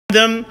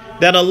them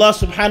that Allah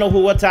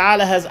subhanahu wa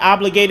ta'ala has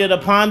obligated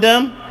upon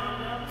them.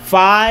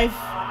 5,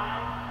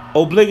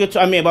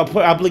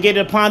 obligated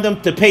upon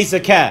them to pay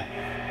zakah.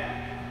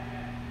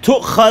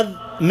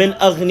 تُؤْخَذْ مِنْ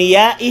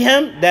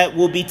أَغْنِيَائِهِمْ, that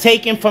will be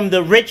taken from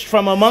the rich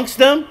from amongst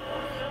them.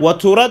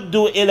 وَتُرَدُّ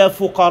إِلَى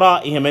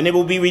فُقَرَائِهِمْ, and it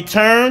will be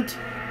returned.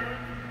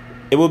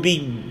 It will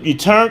be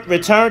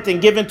returned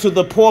and given to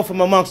the poor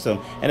from amongst them.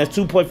 And it's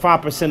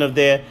 2.5% of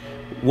their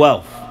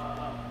wealth.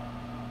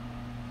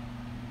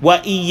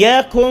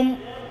 وَإِيَّاكُمْ,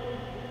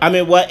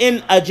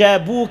 وَإِنْ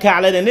أَجَابُوكَ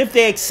عَلَى, and if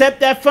they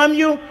accept that from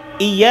you,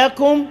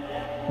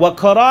 إِيَّاكُمْ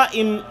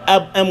وَكَرَائِمْ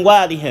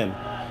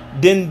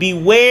أَمْوَالِهِمْ, then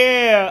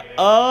beware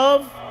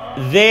of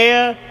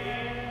their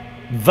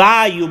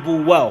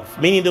valuable wealth,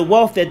 meaning the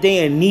wealth that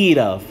they are in need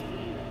of,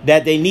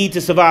 that they need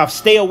to survive.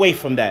 Stay away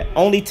from that.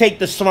 Only take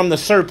this from the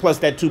surplus,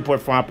 that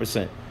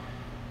 2.5%.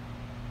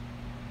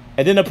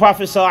 And then the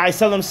Prophet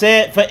ﷺ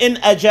said, فَإِنْ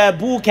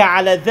أَجَابُوكَ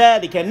عَلَى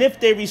ذَلِكَ, and if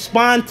they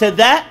respond to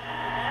that,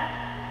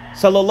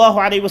 Sallallahu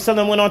Alaihi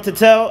Wasallam went on to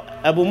tell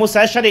Abu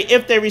Musa Ash'ari,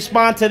 if they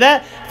respond to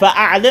that,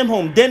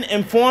 فَأَعْلِمْهُمْ, then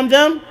inform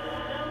them,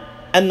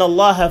 أَنَّ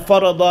اللَّهَ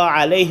فَرَضَ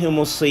عَلَيْهِمُ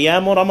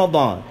الصِّيَامُ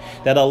رَمَضَانَ,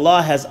 that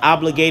Allah has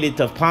obligated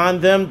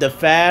upon them the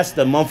fast,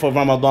 the month of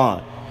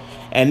Ramadan.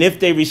 And if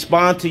they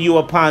respond to you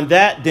upon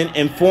that, then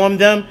inform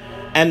them,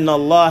 أَنَّ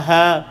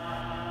اللَّهَ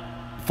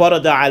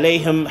فَرَضَ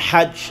عَلَيْهِمْ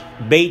حَجْ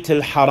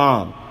بَيْتِ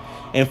الْحَرَامِ,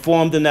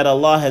 inform them that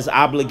Allah has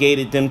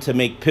obligated them to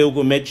make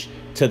pilgrimage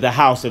to the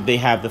house if they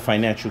have the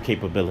financial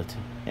capability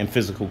and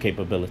physical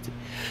capability.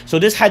 So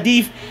this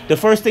hadith, the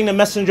first thing the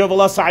Messenger of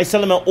Allah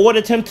ﷺ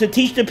ordered him to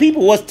teach the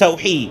people was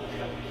Tawheed.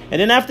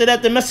 And then after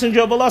that, the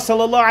Messenger of Allah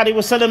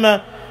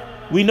ﷺ,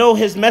 we know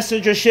his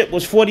messengership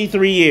was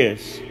 43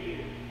 years.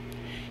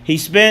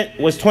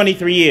 Was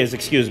 23 years,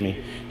 excuse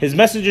me. His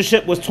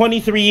messengership was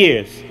 23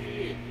 years.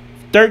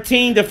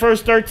 The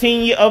first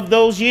 13 of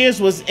those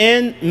years was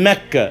in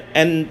Mecca,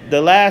 and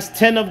the last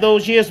 10 of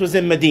those years was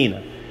in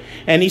Medina.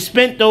 And he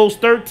spent those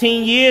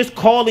 13 years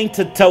calling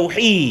to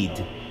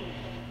Tawheed,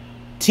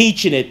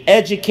 teaching it,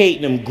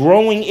 educating them,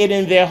 growing it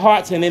in their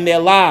hearts and in their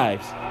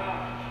lives.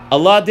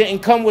 Allah didn't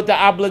come with the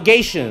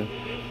obligation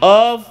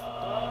of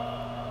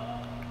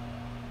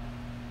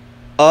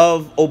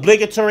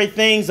obligatory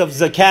things, of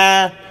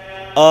zakah,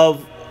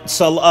 of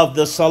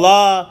the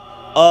salah,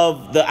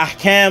 of the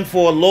ahkam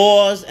for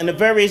laws and the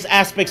various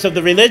aspects of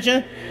the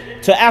religion,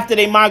 to after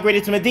they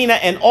migrated to Medina.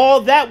 And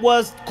all that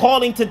was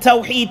calling to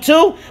Tawheed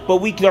too, but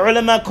the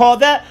ulama call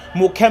that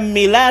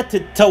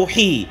mukammilat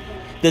Tawheed,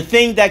 the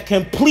thing that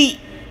complete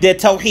their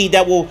Tawheed,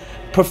 that will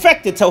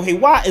perfect the Tawheed.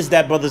 Why is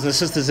that, brothers and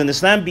sisters in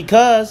Islam?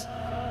 Because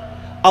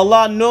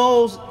Allah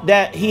knows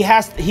that He made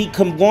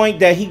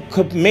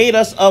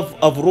us of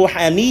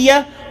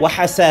ruhaniyya wa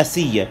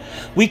hasasiyya.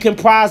 We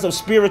comprise of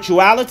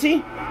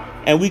spirituality,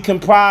 and we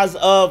comprise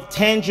of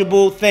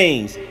tangible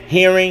things: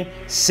 hearing,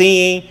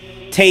 seeing,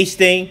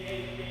 tasting,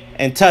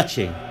 and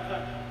touching.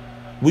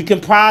 We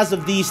comprise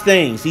of these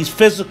things, these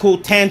physical,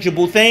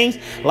 tangible things.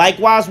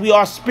 Likewise, we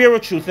are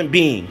spiritual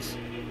beings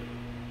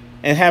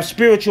and have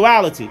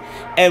spirituality.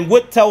 And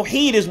with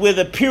Tawheed is where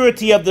the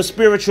purity of the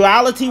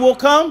spirituality will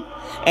come.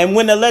 And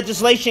when the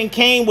legislation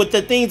came with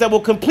the things that will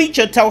complete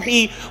your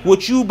Tawheed,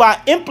 which you,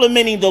 by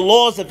implementing the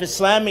laws of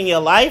Islam in your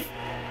life,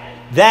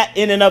 that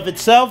in and of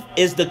itself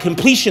is the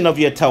completion of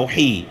your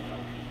Tawheed.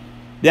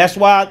 That's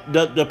why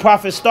the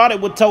Prophet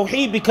started with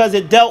Tawheed, because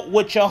it dealt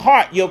with your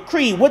heart, your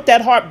creed, what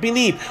that heart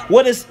believe,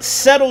 what is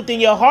settled in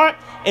your heart,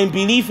 and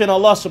belief in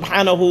Allah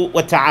subhanahu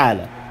wa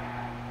ta'ala.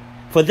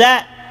 For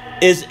that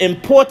is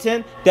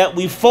important that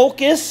we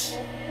focus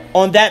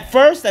on that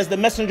first, as the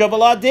Messenger of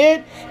Allah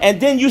did, and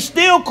then you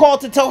still call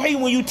to Tawheed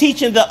when you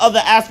teaching the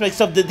other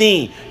aspects of the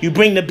deen. You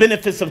bring the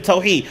benefits of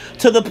Tawheed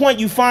to the point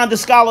you find the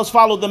scholars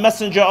follow the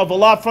Messenger of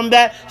Allah from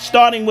that,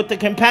 starting with the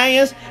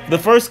companions, the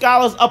first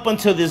scholars up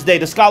until this day,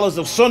 the scholars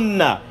of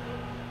Sunnah,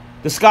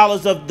 the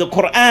scholars of the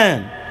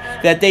Quran,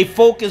 that they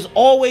focus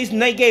always,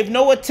 and they gave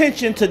no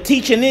attention to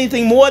teaching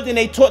anything more than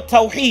they taught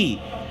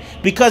Tawheed,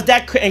 because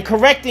that, and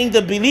correcting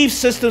the belief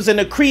systems and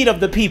the creed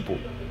of the people.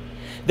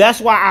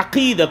 That's why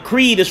Aqeedah,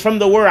 creed, is from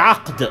the word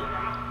Aqd.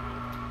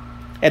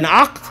 And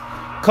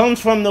Aqd comes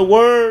from the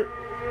word,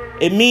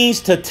 it means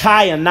to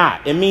tie a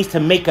knot. It means to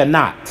make a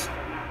knot.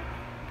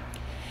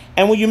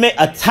 And when you make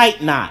a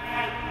tight knot,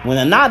 when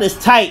a knot is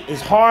tight,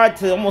 it's hard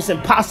to, almost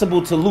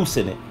impossible to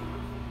loosen it.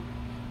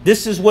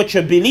 This is what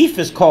your belief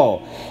is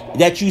called.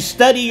 That you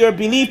study your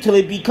belief till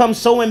it becomes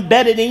so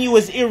embedded in you,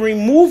 it's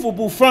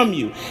irremovable from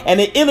you.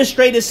 And it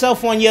illustrates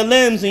itself on your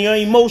limbs and your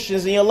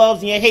emotions and your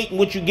loves and your hate and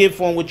what you give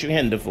for and what you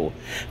hinder for.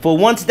 For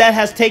once that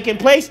has taken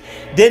place,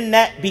 then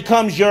that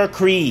becomes your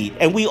creed.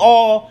 And we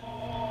all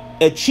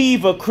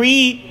achieve a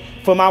creed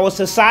from our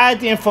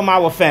society and from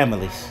our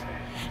families.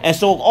 And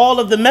so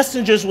all of the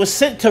messengers were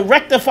sent to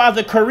rectify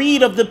the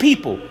creed of the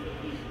people.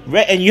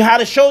 And you had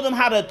to show them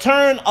how to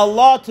turn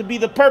Allah to be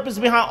the purpose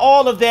behind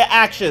all of their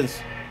actions.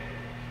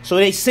 So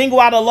they single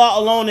out Allah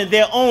alone in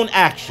their own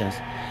actions.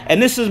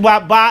 And this is why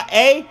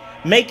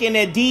making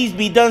their deeds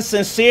be done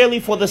sincerely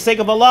for the sake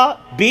of Allah.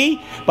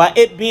 B, by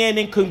it being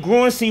in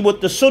congruency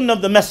with the sunnah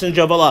of the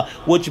Messenger of Allah,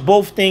 which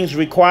both things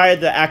require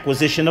the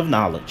acquisition of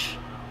knowledge.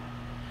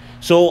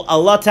 So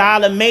Allah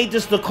Ta'ala made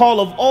this the call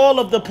of all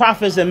of the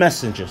prophets and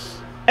messengers.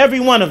 Every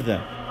one of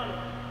them.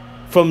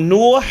 From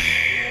Nuh,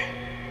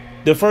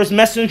 the first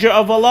messenger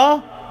of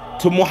Allah,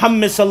 to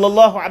Muhammad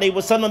sallallahu alaihi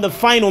wasallam, the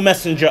final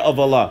messenger of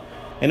Allah.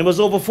 And it was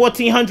over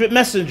 1,400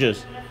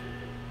 messengers,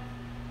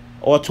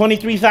 or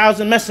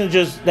 23,000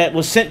 messengers that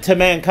were sent to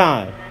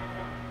mankind.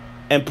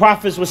 And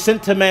prophets were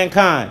sent to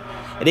mankind.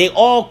 And they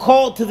all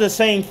called to the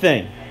same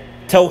thing.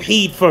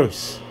 Tawheed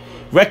first.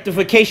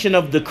 Rectification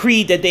of the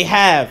creed that they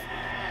have.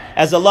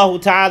 As Allah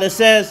Ta'ala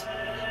says,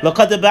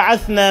 لَقَدْ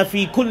بَعَثْنَا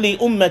فِي كُلِّ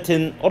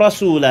أُمَّةٍ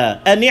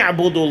رَسُولًا أَنِ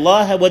اعْبُدُوا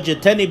اللَّهَ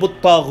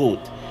وَاجْتَنِبُوا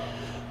الطَّاغُوتَ.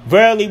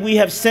 Verily we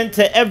have sent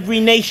to every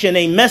nation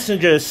a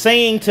messenger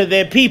saying to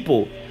their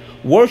people,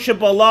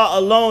 worship Allah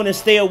alone and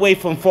stay away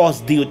from false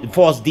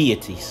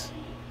deities.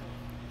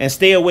 And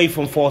stay away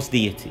from false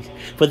deities.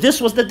 For this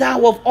was the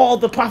da'wah of all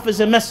the prophets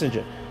and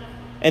messengers.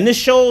 And this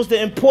shows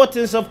the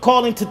importance of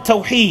calling to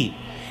Tawheed.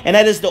 And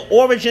that is the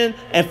origin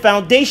and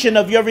foundation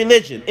of your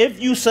religion.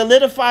 If you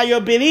solidify your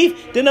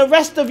belief, then the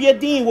rest of your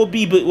deen will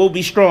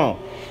be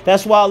strong.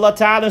 That's why Allah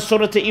Ta'ala in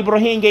Surah to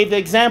Ibrahim gave the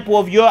example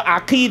of your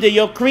Aqeedah,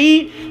 your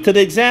creed, to the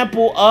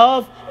example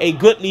of a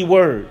goodly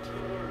word.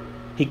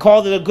 He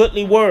called it a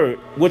goodly word,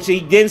 which he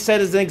then said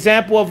is an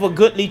example of a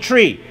goodly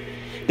tree.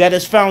 That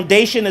its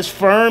foundation is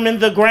firm in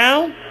the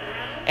ground,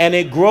 and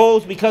it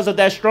grows because of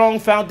that strong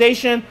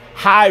foundation,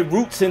 high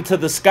roots into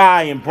the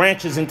sky and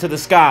branches into the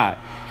sky.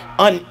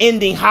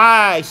 Unending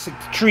high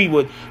tree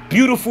with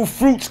beautiful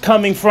fruits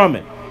coming from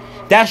it.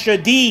 That's your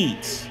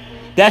deeds.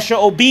 That's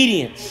your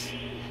obedience.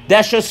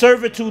 That's your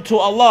servitude to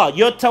Allah.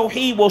 Your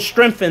Tawheed will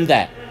strengthen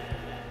that.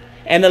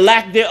 And the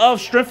lack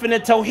thereof,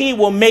 strengthening Tawheed,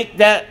 will make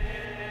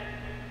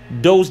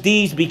those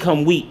deeds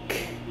become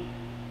weak.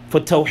 For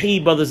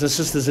Tawheed, brothers and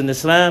sisters in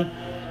Islam,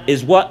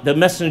 is what the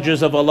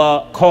messengers of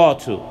Allah call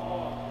to.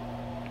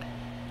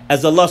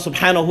 As Allah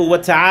subhanahu wa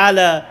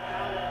ta'ala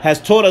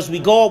has taught us, we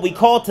call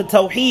to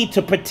Tawheed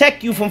to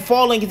protect you from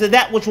falling into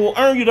that which will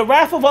earn you the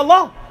wrath of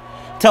Allah.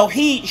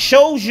 Tawheed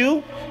shows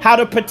you how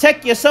to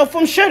protect yourself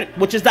from shirk,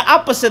 which is the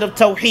opposite of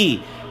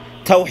Tawheed.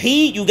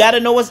 Tawheed, you got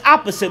to know its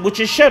opposite, which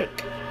is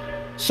shirk.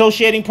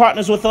 Associating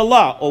partners with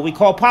Allah, or we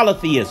call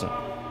polytheism.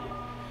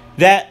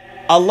 That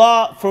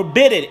Allah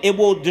forbid it. It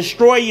will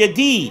destroy your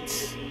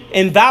deeds,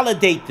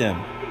 invalidate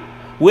them.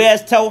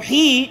 Whereas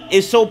Tawheed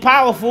is so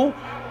powerful,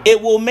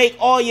 it will make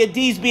all your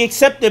deeds be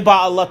accepted by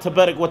Allah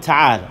Tabarak wa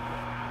Ta'ala.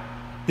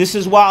 This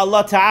is why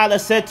Allah Ta'ala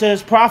said to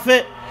his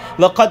prophet,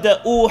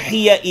 لَقَدْ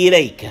أُوحِيَ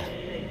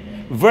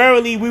إِلَيْكَ.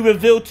 Verily we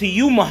revealed to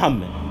you,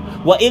 Muhammad,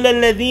 وَإِلَى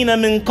الَّذِينَ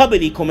مِن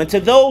قَبْلِكُمْ, and to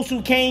those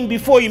who came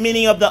before you,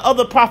 meaning of the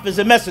other prophets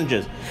and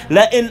messengers,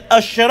 لَإِنْ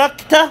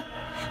أَشْرَكْتَ,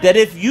 that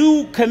if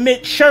you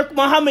commit shirk,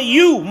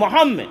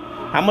 Muhammad,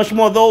 how much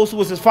more those who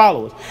was his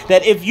followers,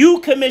 that if you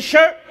commit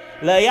shirk,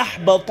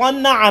 لَيَحْبَطَنَّ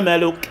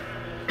عَمَلُكَ,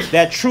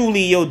 that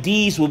truly your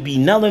deeds will be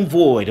null and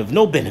void, of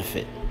no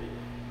benefit.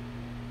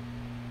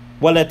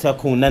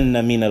 وَلَتَكُونَنَّ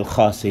مِنَ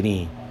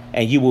الْخَاسِرِينَ,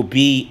 and you will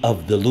be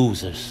of the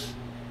losers.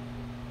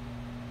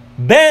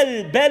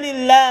 بَلْ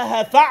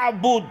اللَّهَ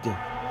فَاعْبُدْ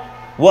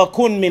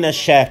وَكُنْ مِنَ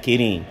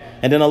الشَّاكِرِينَ.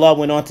 And then Allah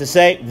went on to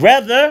say,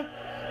 rather,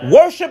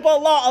 worship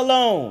Allah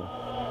alone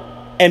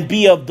and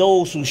be of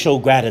those who show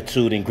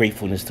gratitude and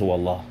gratefulness to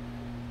Allah.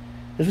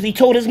 That's what he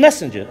told his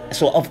messenger.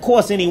 So of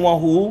course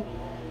anyone who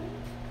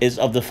is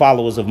of the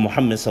followers of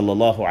Muhammad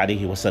sallallahu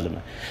alaihi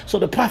wasallam. So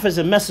the prophets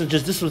and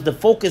messengers, this was the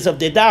focus of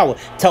their da'wah.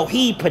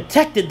 Tawheed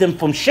protected them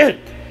from shirk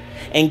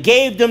and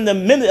gave them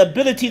the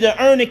ability to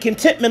earn the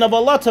contentment of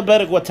Allah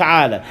Tabarak wa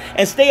Ta'ala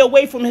and stay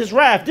away from his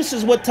wrath. This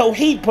is what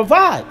Tawheed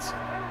provides.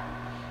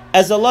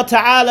 As Allah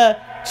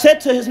Ta'ala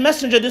said to his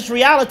messenger this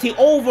reality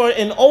over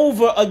and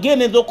over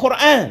again in the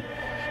Quran.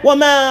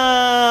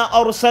 وَمَا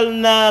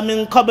أَرْسَلْنَا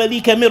مِن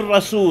قَبَلِكَ مِن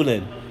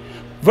رَسُولٍ.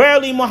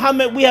 Verily,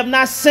 Muhammad, we have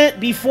not sent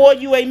before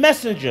you a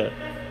messenger.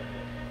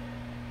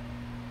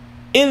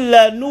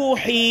 إِلَّا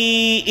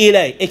نُوحِي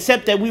إِلَيْهِ,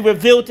 except that we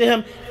revealed to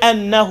him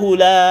أَنَّهُ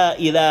لَا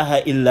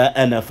إِلَهَ إِلَّا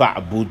أَنَا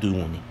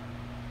فَاعْبُدُونِ,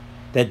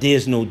 that there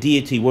is no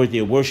deity worthy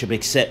of worship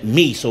except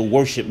me, so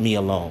worship me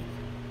alone.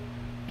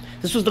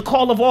 This was the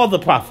call of all the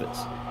prophets.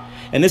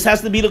 And this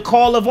has to be the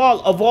call of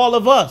all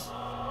of us.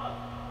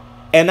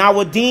 And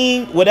our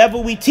deen, whatever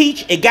we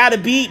teach, it got to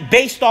be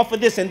based off of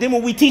this. And then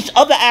when we teach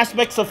other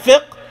aspects of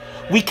fiqh,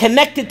 we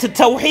connect it to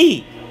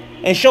Tawheed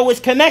and show its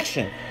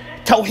connection.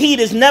 Tawheed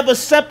is never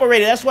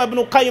separated. That's why Ibn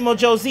Qayyim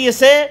al-Jawziyah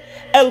said,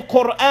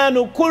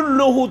 Al-Qur'anu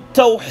kulluhu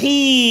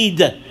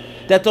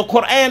Tawheed. That the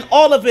Quran,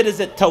 all of it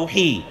is a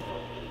Tawheed.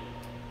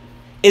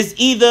 Is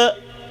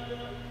either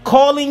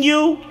calling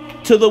you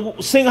to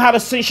showing you how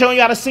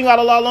to sing out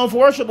Allah alone for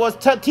worship, or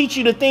teach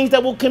you the things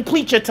that will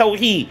complete your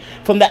Tawheed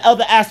from the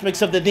other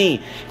aspects of the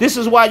deen. This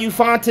is why you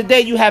find today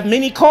you have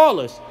many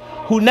callers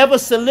who never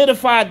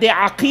solidified their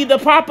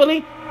Aqeedah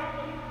properly.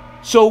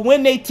 So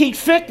when they teach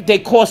fiqh, they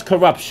cause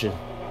corruption.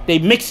 They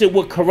mix it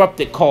with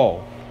corrupted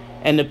call.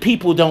 and the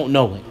people don't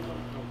know it.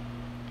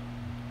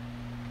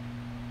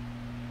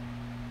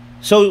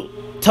 So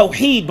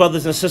Tawheed,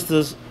 brothers and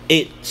sisters,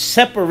 it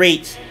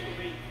separates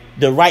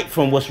the right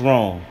from what's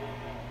wrong.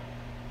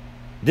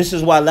 This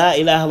is why La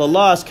ilaha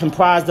illallah is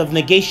comprised of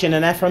negation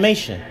and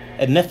affirmation,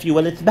 an-nafyu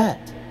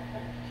wal-ithbat.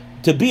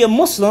 To be a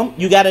Muslim,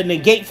 you got to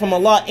negate from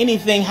Allah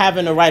anything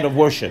having a right of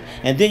worship.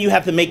 And then you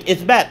have to make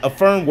ithbat,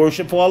 affirm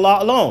worship for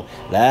Allah alone.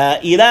 La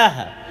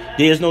ilaha.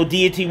 There is no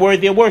deity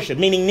worthy of worship.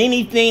 Meaning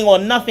anything or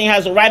nothing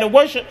has a right of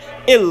worship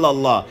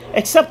illallah,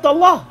 except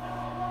Allah.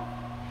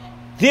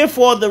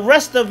 Therefore, the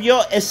rest of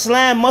your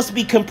Islam must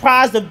be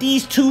comprised of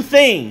these two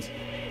things.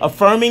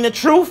 Affirming the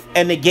truth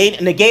and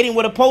negating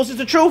what opposes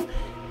the truth,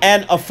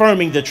 and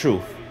affirming the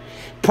truth.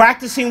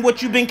 Practicing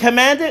what you've been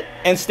commanded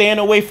and staying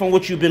away from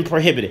what you've been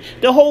prohibited.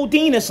 The whole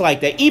deen is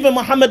like that. Even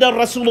Muhammad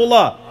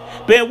al-Rasulullah,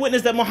 bear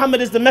witness that Muhammad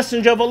is the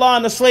messenger of Allah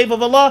and the slave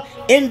of Allah,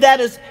 in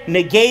that is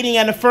negating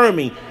and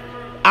affirming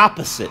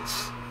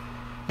opposites.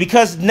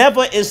 Because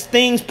never is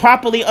things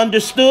properly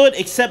understood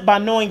except by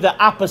knowing the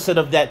opposite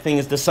of that thing,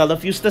 as the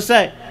Salaf used to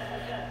say.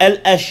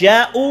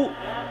 Al-ashya'u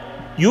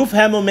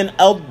yufhamu min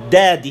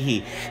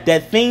al-dadihi.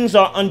 That things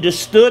are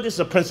understood is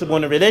a principle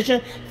in the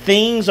religion.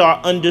 Things are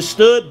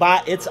understood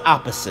by its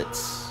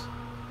opposites.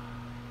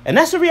 And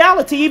that's a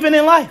reality even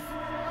in life.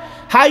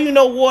 How you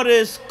know water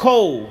is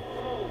cold?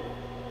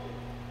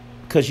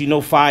 Because you know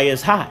fire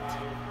is hot.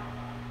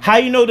 How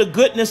you know the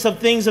goodness of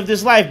things of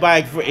this life? By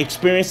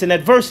experiencing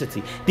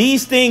adversity.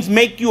 These things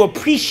make you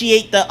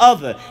appreciate the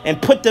other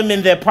and put them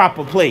in their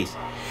proper place.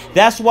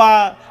 That's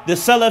why the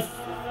Salaf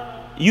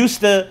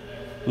used to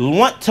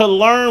want to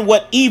learn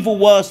what evil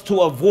was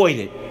to avoid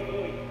it.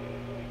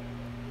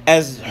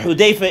 As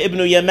Hudayfa ibn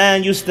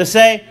Yaman used to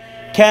say,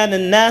 كان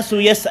الناس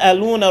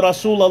يسألون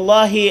رسول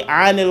الله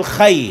عن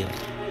الخير.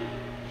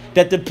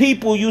 That the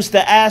people used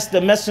to ask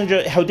the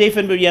messenger, Hudayfa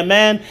ibn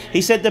Yaman,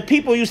 he said the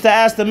people used to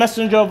ask the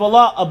messenger of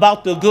Allah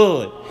about the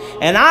good.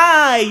 And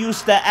I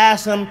used to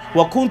ask him,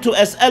 وَكُنْتُ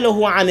أَسْأَلُهُ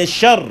عَنِ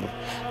الشَّرِّ.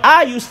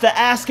 I used to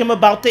ask him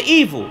about the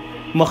evil.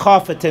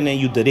 مَخَافَةً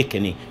أَن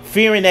يُدْرِكَنِي.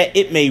 Fearing that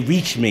it may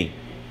reach me.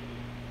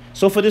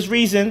 So for this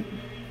reason,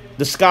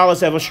 the scholars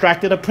have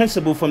extracted a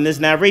principle from this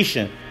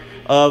narration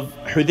of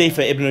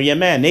Hudayfa ibn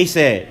Yaman. They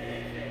said,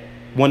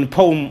 one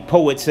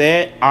poet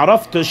said,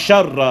 عَرَفْتُ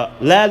الشَّرَّ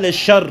لَا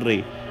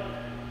لِلشَّرِّ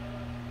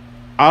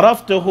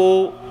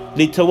عرفته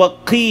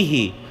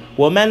لتوقيه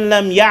ومن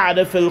لم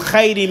يعرف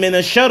الخير من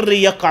الشر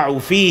يقع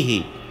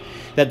فيه.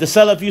 That the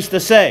Salaf used to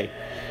say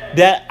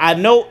that I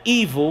know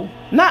evil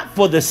not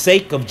for the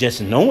sake of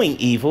just knowing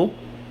evil,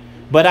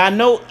 but I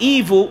know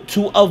evil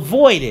to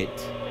avoid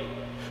it.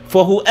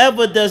 For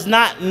whoever does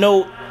not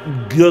know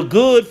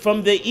good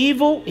from the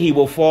evil, he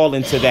will fall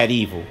into that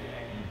evil.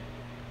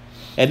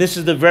 And this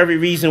is the very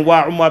reason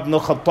why Umar ibn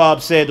Khattab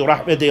said,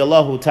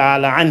 radiyallahu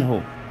ta'ala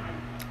anhu,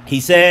 he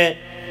said,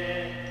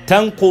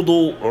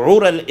 تنقض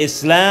عرى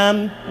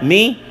الإسلام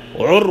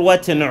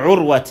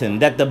عروة,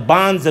 that the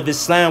bonds of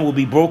Islam will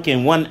be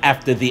broken one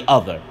after the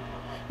other.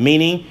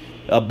 Meaning,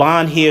 a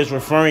bond here is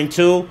referring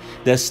to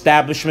the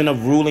establishment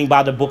of ruling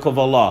by the book of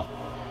Allah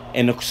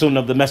and the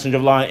sunnah of the messenger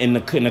of Allah in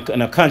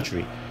a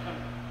country.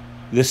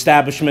 The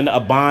establishment, a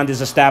bond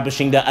is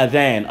establishing the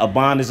adhan. A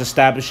bond is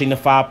establishing the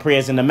 5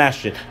 prayers in the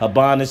masjid. A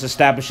bond is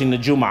establishing the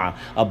Jum'ah.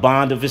 A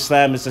bond of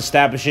Islam is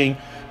establishing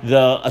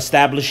the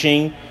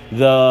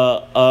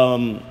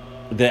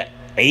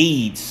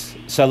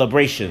Eids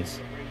celebrations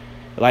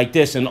like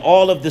this, and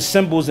all of the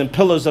symbols and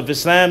pillars of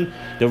Islam.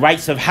 The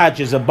rites of Hajj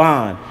is a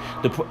bond.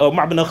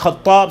 Umar ibn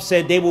Khattab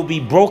said they will be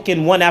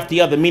broken one after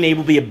the other, meaning they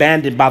will be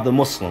abandoned by the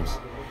Muslims.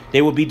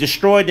 They will be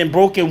destroyed and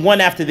broken one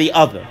after the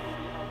other.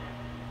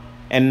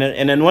 And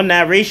in one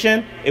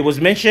narration, it was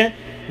mentioned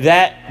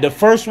that the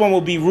first one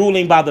will be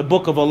ruling by the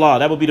book of Allah.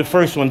 That will be the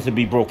first one to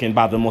be broken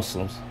by the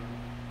Muslims.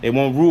 They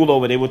won't rule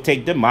over. They will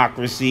take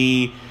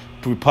democracy,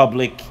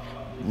 republic,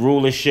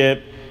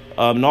 rulership,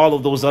 and all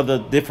of those other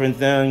different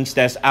things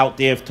that's out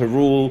there to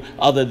rule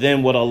other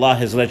than what Allah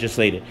has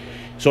legislated.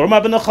 So Umar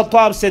ibn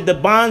Khattab said the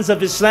bonds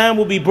of Islam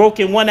will be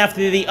broken one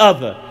after the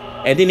other.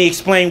 And then he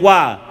explained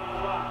why.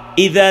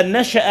 إِذَا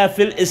نَشَأَ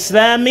فِي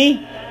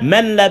الْإِسْلَامِ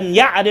مَنْ لَمْ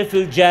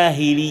يَعْرِفِ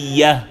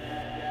الْجَاهِلِيَّةِ.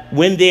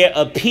 When there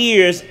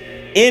appears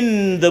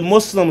in the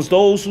Muslims,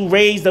 those who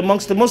raised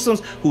amongst the Muslims,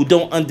 who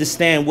don't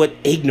understand what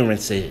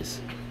ignorance is,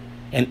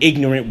 and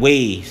ignorant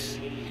ways,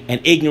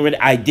 and ignorant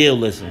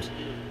idealisms.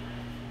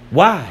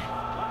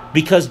 Why?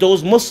 Because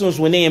those Muslims,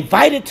 when they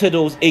invited to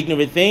those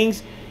ignorant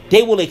things,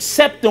 they will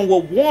accept them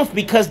with warmth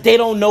because they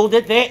don't know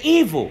that they're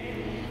evil.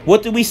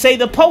 What did we say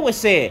the poet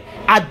said?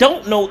 I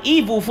don't know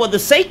evil for the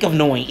sake of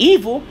knowing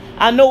evil.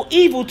 I know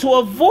evil to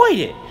avoid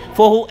it.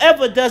 For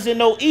whoever doesn't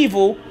know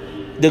evil,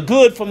 the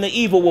good from the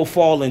evil will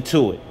fall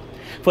into it.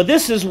 For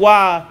this is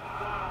why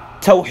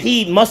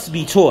Tawheed must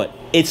be taught.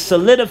 It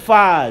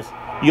solidifies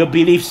your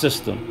belief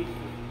system.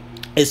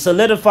 It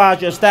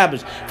solidifies your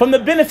establishment. From the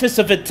benefits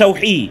of it,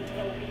 Tawheed.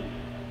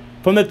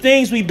 From the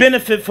things we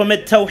benefit from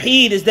it,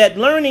 Tawheed, is that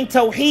learning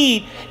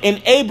Tawheed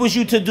enables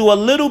you to do a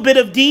little bit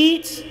of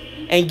deeds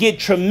and get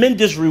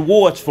tremendous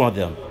rewards for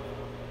them.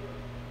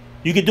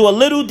 You can do a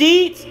little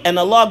deeds and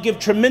Allah give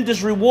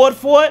tremendous reward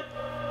for it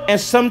and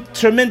some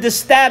tremendous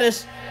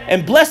status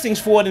and blessings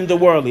for it in the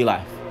worldly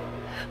life.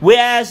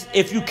 Whereas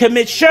if you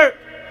commit shirk,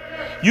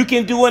 you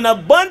can do an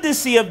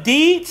abundance of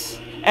deeds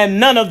and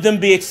none of them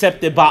be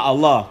accepted by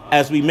Allah.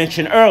 As we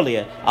mentioned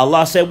earlier,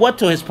 Allah said what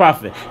to his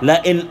prophet? La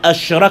in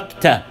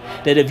ashrakta,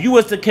 that if you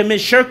was to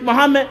commit shirk,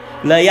 Muhammad,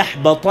 la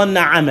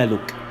yahbatanna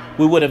amaluk,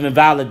 we would have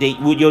invalidated,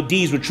 your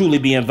deeds would truly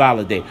be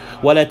invalidated.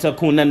 Wa la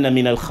takunanna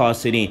min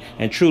al-khasirin,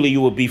 and truly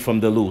you will be from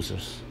the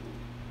losers.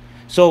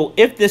 So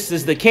if this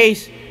is the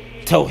case,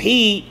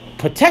 Tawheed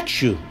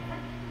protects you.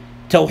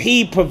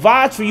 Tawheed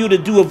provides for you to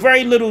do a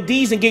very little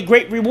deeds and get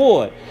great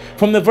reward.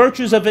 From the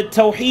virtues of it,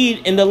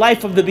 Tawheed in the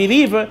life of the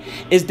believer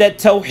is that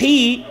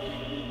Tawheed,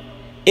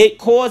 it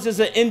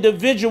causes an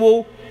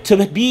individual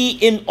to be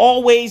in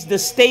always the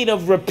state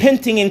of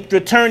repenting and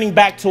returning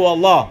back to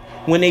Allah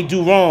when they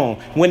do wrong,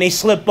 when they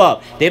slip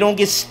up. They don't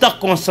get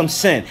stuck on some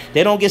sin.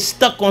 They don't get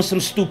stuck on some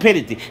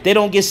stupidity. They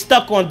don't get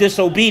stuck on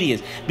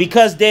disobedience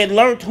because they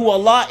learned who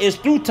Allah is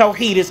through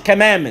Tawheed, his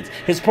commandments,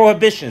 his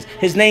prohibitions,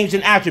 his names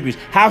and attributes,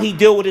 how he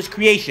deals with his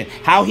creation,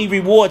 how he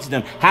rewards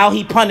them, how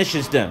he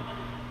punishes them,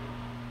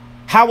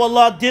 how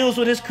Allah deals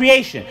with his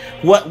creation.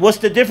 What's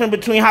the difference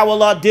between how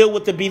Allah deals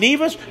with the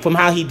believers from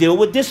how he deals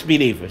with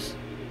disbelievers?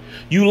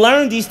 You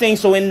learn these things,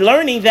 so in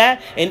learning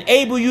that,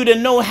 enable you to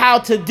know how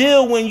to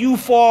deal when you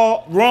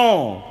fall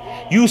wrong,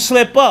 you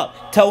slip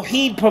up.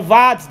 Tawheed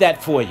provides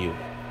that for you.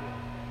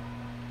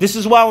 This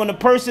is why when a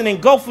person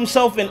engulfs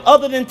himself in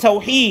other than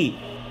Tawheed,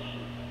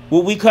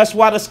 that's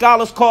why the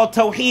scholars call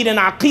Tawheed and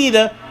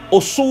Aqeedah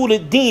usul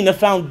ad-din, the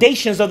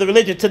foundations of the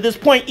religion. To this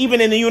point,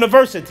 even in the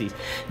universities,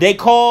 they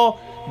call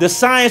the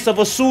science of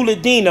usul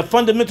ad-din, the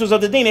fundamentals of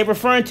the deen, they're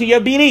referring to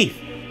your belief.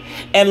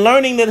 And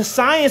learning the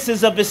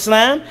sciences of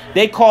Islam,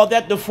 they call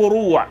that the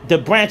furu', the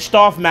branched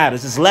off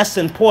matters. It's less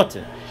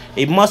important.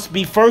 It must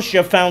be first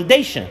your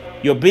foundation,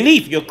 your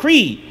belief, your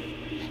creed.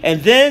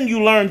 And then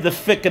you learn the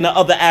fiqh and the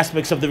other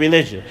aspects of the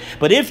religion.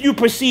 But if you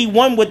proceed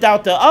one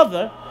without the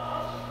other,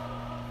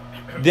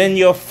 then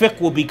your fiqh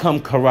will become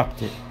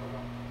corrupted.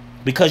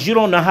 Because you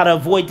don't know how to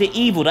avoid the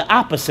evil, the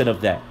opposite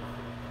of that.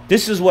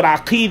 This is what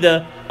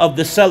Aqeedah of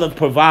the Salaf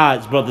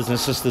provides, brothers and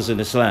sisters in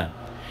Islam.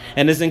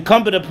 And it's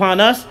incumbent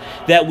upon us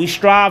that we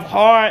strive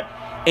hard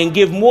and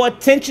give more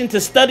attention to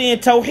studying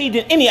Tawheed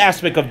than any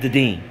aspect of the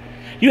deen.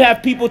 You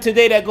have people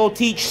today that go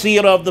teach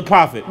seerah of the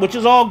Prophet, which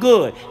is all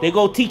good. They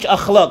go teach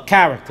akhlaq,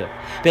 character.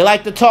 They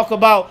like to talk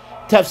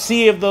about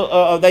tafsir of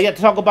the, they like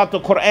to talk about the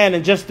Quran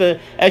and just the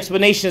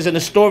explanations and the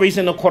stories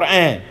in the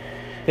Quran.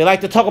 They like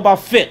to talk about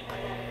fiqh,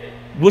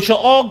 which are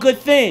all good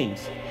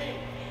things.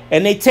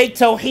 And they take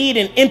Tawheed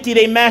and empty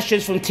their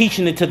masters from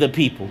teaching it to the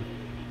people.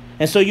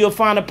 And so you'll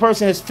find a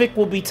person, his fiqh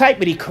will be tight,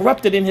 but he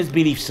corrupted in his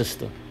belief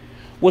system,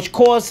 which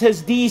caused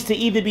his deeds to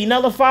either be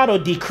nullified or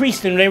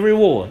decreased in their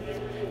reward,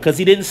 because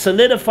he didn't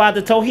solidify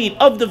the Tawheed.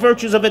 Of the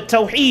virtues of a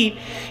Tawheed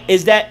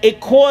is that it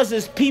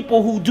causes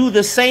people who do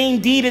the same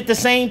deed at the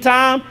same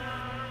time,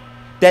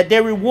 that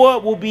their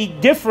reward will be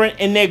different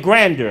in their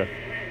grandeur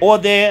or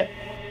their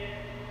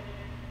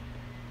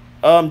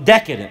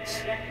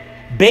decadence,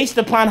 based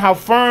upon how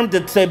firm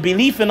the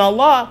belief in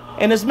Allah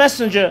and his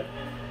messenger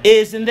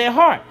is in their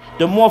heart.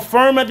 The more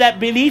firmer that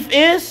belief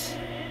is,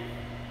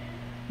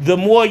 the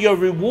more your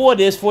reward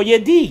is for your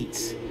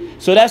deeds.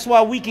 So that's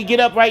why we can get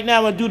up right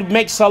now and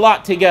make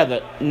salat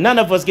together. None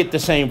of us get the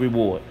same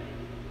reward.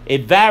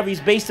 It varies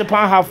based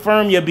upon how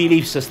firm your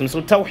belief system.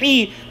 So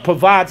Tawheed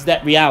provides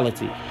that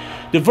reality.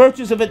 The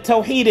virtues of a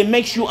Tawheed, it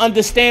makes you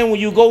understand when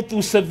you go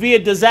through severe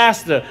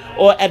disaster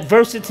or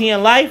adversity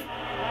in life.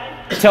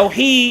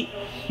 Tawheed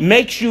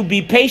makes you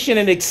be patient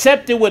and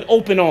accept it with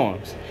open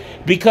arms.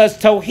 Because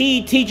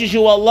Tawheed teaches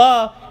you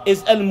Allah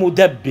is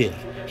al-mudabbir.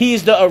 He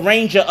is the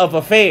arranger of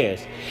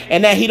affairs.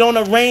 And that he don't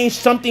arrange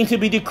something to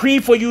be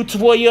decreed for you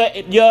for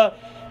your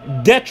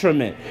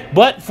detriment,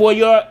 but for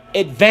your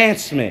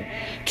advancement,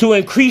 to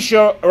increase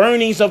your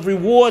earnings of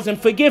rewards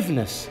and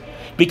forgiveness.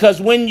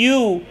 Because when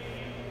you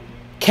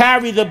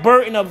carry the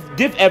burden of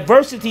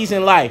adversities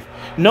in life,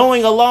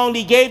 knowing Allah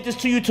only gave this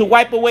to you to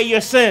wipe away your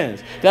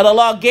sins, that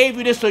Allah gave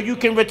you this so you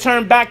can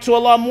return back to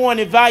Allah more and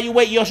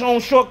evaluate your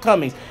own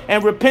shortcomings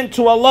and repent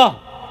to Allah.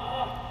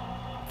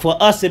 For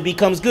us, it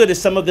becomes good.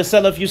 As some of the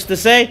Salaf used to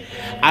say,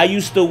 I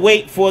used to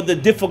wait for the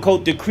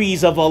difficult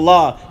decrees of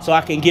Allah so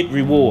I can get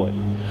reward.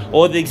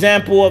 Or the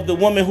example of the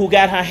woman who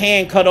got her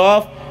hand cut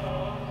off.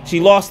 She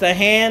lost her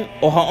hand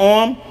or her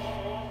arm,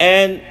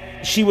 and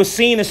she was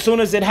seen as soon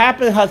as it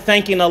happened, her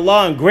thanking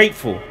Allah and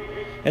grateful.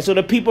 And so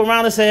the people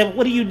around her said,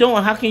 what are you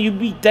doing? How can you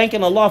be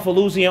thanking Allah for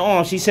losing your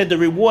arm? She said, the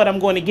reward I'm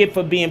going to get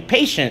for being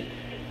patient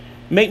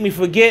make me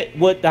forget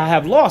what I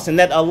have lost, and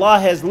that Allah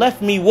has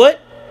left me with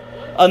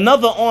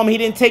another arm. He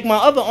didn't take my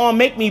other arm,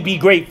 make me be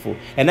grateful.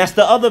 And that's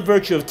the other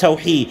virtue of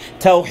Tawheed.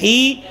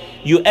 Tawheed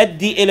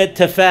yu'addi ila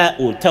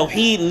tafa'ul.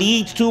 Tawheed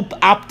leads to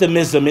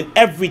optimism in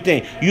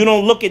everything. You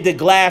don't look at the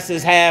glass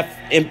as half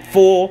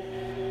full.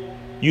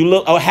 You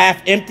look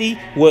half empty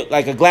with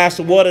like a glass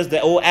of water, as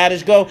the old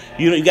adage go.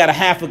 You got a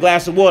half a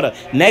glass of water.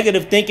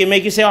 Negative thinking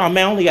make you say, oh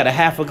man, I only got a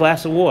half a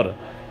glass of water.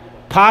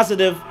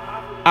 Positive,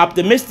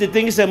 optimistic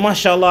thinking said,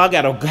 mashallah, I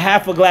got a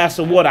half a glass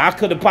of water. I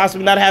could have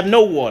possibly not have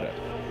no water.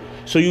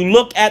 So you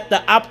look at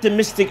the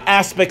optimistic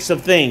aspects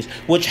of things,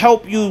 which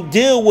help you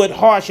deal with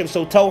hardship.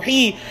 So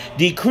Tawheed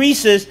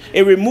decreases,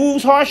 it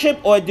removes hardship,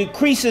 or it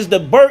decreases the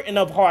burden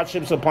of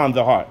hardships upon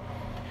the heart.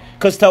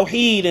 Because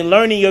Tawheed and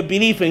learning your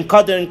belief in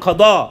Qadr and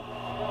Qada,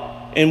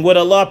 and what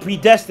Allah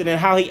predestined and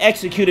how He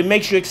executed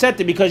makes you accept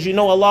it, because you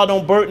know Allah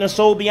don't burden a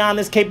soul beyond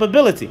His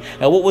capability.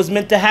 And what was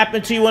meant to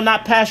happen to you will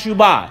not pass you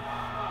by.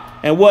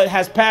 And what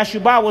has passed you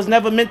by was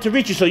never meant to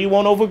reach you, so you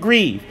won't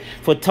overgrieve.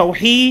 For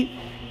Tawheed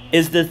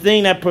is the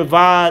thing that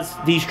provides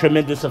these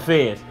tremendous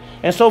affairs.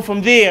 And so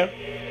from there,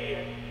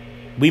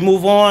 we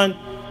move on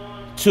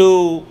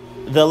to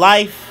the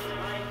life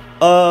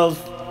of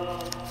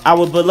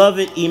our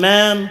beloved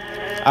Imam,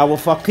 our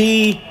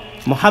Faqih,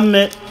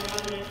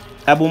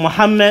 Abu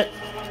Muhammad,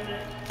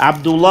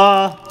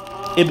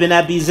 Abdullah ibn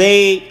Abi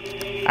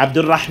Zaid,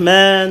 Abdul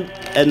Rahman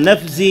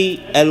al-Nafzi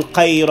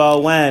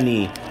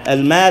Al-Qairawani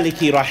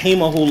Al-Maliki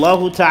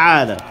rahimahullah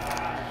ta'ala,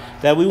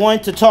 that we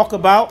want to talk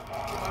about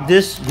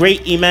this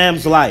great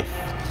Imam's life,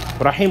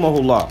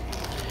 rahimahullah,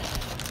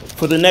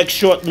 for the next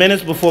short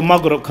minutes before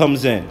Maghrib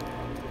comes in.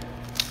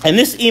 And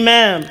this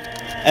Imam,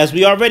 as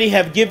we already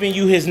have given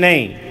you his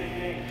name,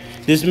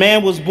 this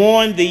man was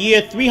born the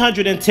year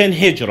 310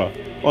 Hijrah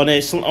on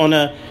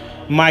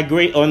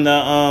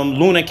the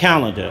lunar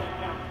calendar.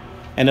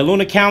 And the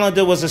lunar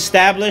calendar was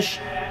established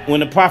when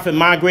the Prophet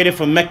migrated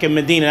from Mecca and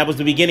Medina. That was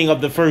the beginning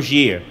of the first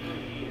year.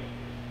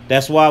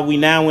 That's why we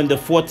now in the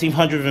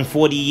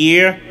 1440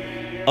 year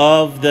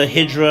of the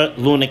Hijrah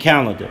lunar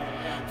calendar.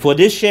 For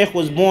this Sheikh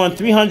was born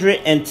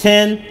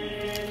 310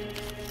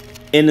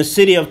 in the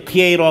city of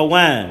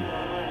Aqeedah,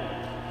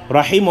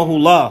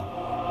 rahimahullah.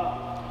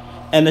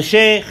 And the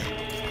Sheikh,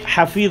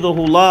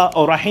 hafidhahullah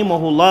or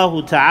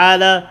rahimahullah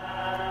ta'ala,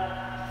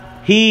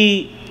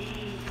 he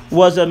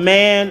was a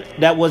man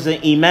that was an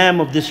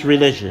imam of this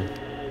religion,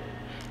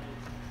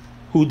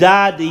 who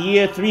died the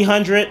year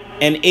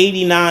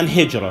 389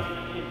 Hijrah.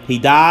 He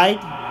died,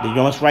 you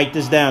must write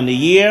this down, the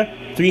year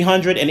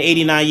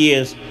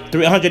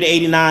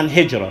 389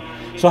 Hijrah.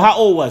 So how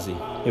old was he?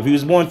 If he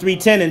was born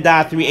 310 and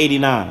died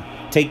 389,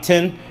 take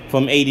 10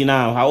 from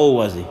 89, how old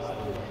was he?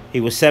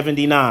 He was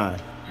 79,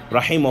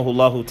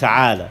 rahimahullah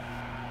ta'ala.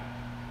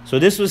 So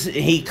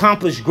he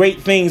accomplished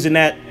great things in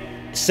that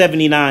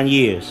 79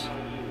 years.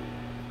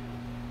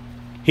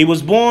 He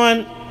was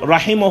born,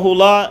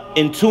 rahimahullah,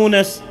 in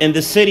Tunis, in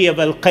the city of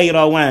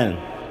Al-Qairawani.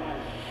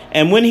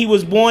 And when he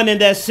was born in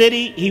that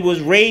city, he was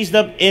raised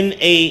up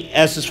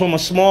from a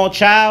small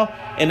child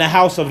in a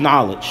house of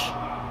knowledge.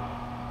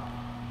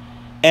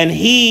 And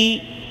he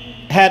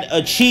had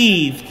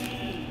achieved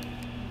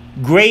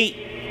great,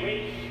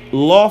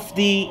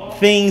 lofty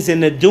things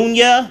in the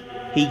dunya.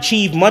 He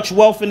achieved much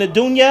wealth in the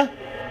dunya,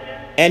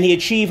 and he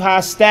achieved high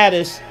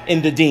status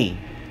in the deen.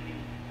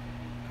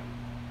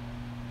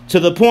 To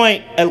the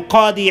point,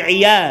 Al-Qadi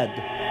Iyad,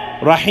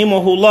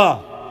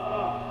 rahimahullah,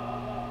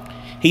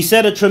 he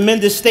said a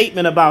tremendous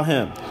statement about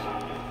him.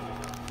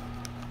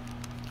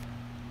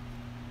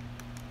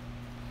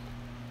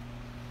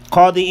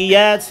 Qadi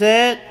Iyad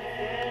said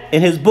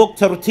in his book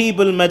Tartib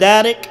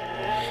al-Madarik,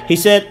 he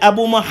said,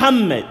 Abu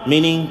Muhammad,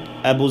 meaning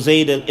Abu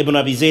Zaid ibn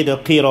Abi Zaid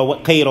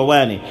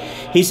al-Qairawani,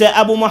 he said,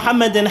 Abu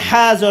Muhammad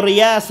haza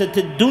riyasat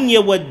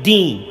al-dunya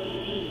wad-deen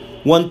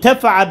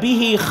وانتفع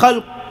به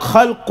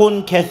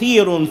خلق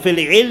كثير في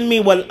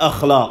العلم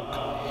والأخلاق.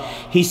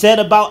 He said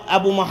about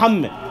Abu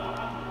Muhammad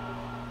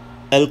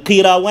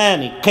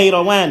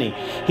Al-Qairawani,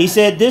 he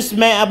said this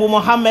man Abu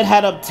Muhammad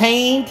had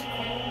obtained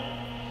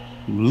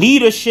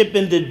leadership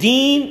in the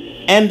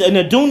deen and in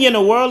the dunya, in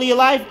the worldly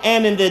life,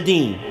 and in the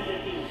deen,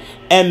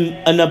 and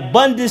an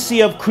abundance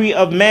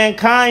of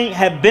mankind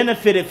have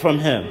benefited from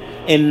him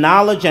in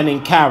knowledge and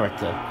in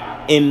character.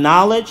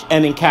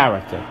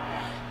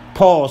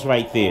 Pause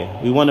right there.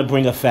 We want to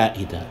bring a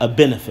fa'idah, a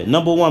benefit.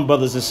 Number one,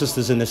 brothers and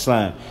sisters in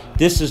Islam,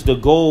 this is the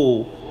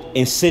goal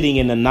in sitting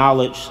in the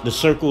knowledge, the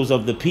circles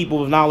of the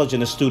people of knowledge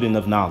and the student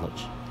of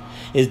knowledge,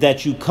 is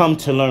that you come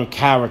to learn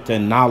character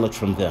and knowledge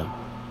from them.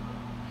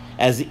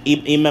 As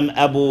Imam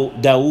Abu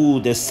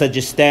Dawood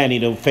as-Sajistani,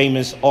 the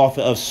famous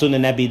author of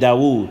Sunan Abi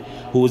Dawood,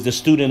 who was the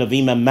student of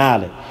Imam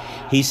Malik,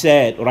 he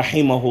said,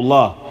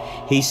 rahimahullah,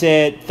 he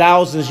said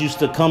thousands used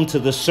to come to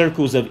the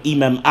circles of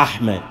Imam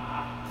Ahmad.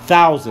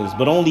 Thousands,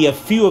 but only a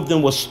few of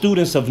them were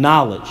students of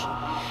knowledge.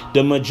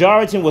 The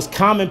majority was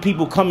common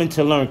people coming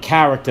to learn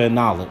character and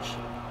knowledge.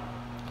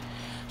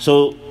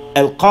 So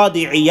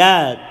Al-Qadi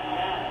Iyad,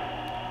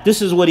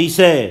 this is what he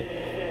said.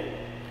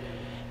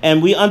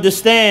 And we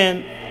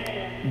understand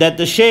that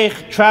the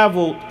Sheikh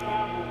traveled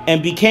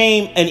and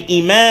became an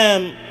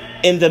imam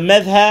in the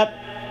madhab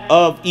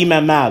of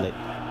Imam Malik.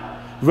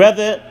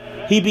 Rather,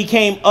 he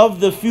became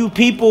of the few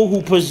people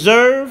who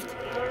preserved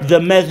the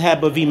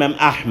madhab of Imam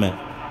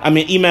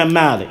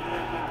Malik.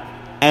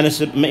 And it's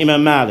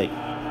Imam Malik.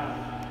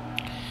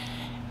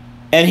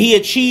 And he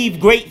achieved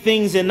great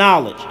things in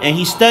knowledge. And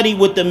he studied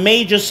with the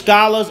major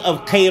scholars of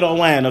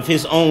Al-Qairawani, of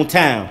his own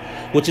town,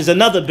 which is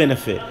another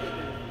benefit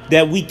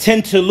that we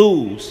tend to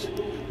lose.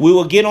 We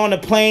will get on a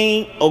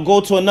plane or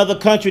go to another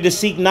country to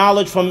seek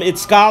knowledge from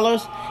its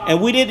scholars,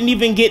 and we didn't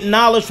even get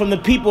knowledge from the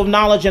people of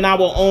knowledge in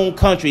our own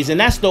countries. And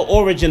that's the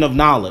origin of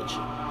knowledge.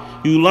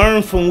 You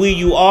learn from where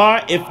you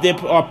are if there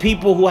are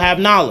people who have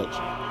knowledge.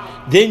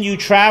 Then you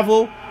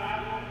travel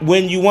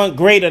when you want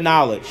greater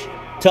knowledge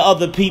to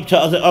other people,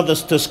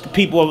 to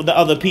people of the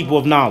other people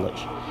of knowledge.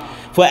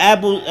 For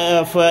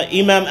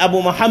Imam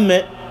Abu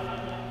Muhammad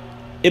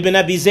ibn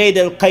Abi Zaid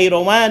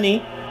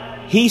Al-Qairawani,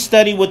 he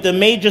studied with the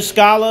major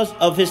scholars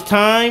of his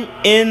time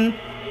in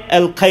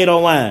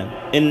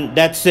Al-Qairawani, in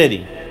that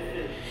city.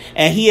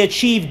 And he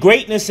achieved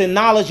greatness in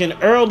knowledge in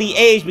early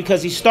age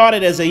because he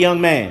started as a young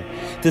man.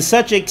 To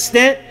such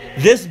extent,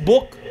 this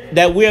book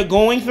that we're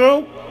going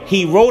through,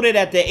 he wrote it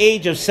at the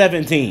age of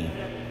 17.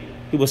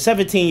 He was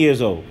 17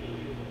 years old.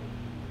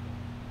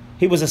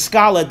 He was a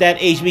scholar at that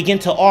age, he began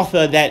to author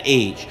at that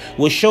age,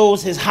 which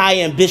shows his high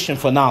ambition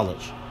for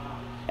knowledge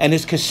and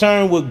his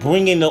concern with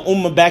bringing the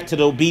ummah back to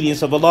the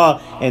obedience of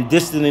Allah and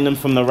distancing them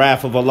from the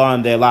wrath of Allah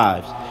in their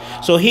lives.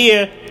 So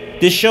here,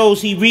 this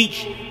shows he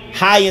reached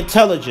high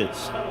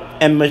intelligence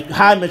and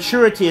high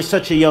maturity at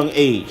such a young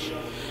age.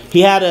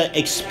 He had an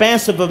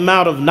expansive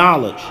amount of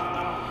knowledge,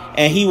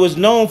 and he was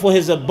known for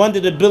his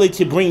abundant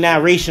ability to bring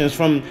narrations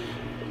from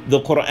the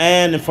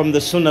Quran and from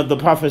the Sunnah of the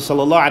Prophet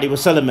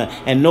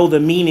ﷺ and know the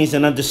meanings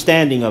and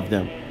understanding of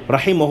them.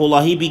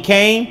 Rahimahullah, he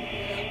became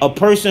a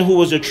person who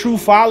was a true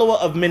follower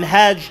of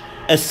Minhaj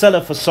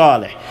as-Salaf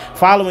as-Salih,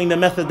 following the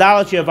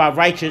methodology of our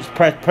righteous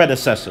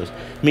predecessors,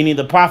 meaning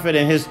the Prophet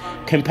and his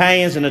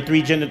companions and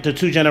the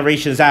two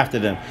generations after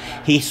them.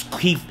 He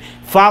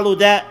followed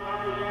that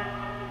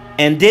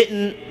and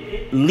didn't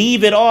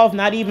leave it off,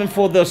 not even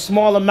for the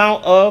small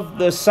amount of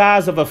the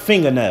size of a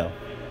fingernail.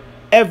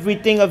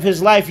 Everything of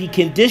his life he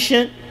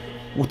conditioned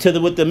with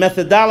the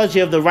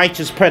methodology of the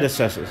righteous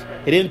predecessors.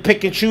 He didn't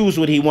pick and choose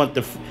what he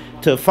wanted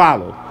to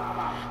follow.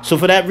 So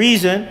for that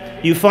reason,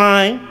 you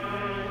find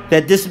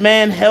that this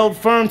man held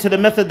firm to the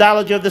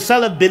methodology of the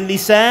Salaf, bil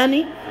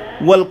lisani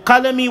wal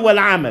qalami wal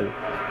amal.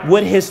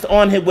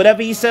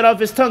 Whatever he said off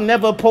his tongue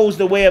never opposed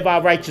the way of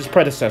our righteous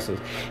predecessors.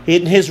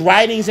 His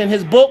writings and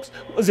his books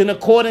was in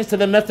accordance to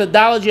the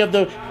methodology of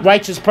the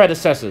righteous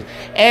predecessors,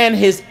 and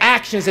his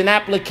actions and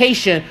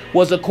application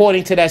was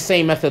according to that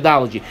same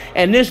methodology.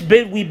 And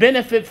we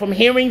benefit from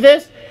hearing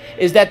this,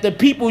 is that the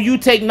people you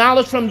take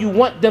knowledge from, you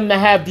want them to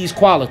have these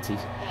qualities.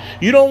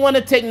 You don't want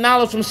to take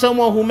knowledge from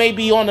someone who may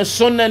be on the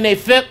sunnah and their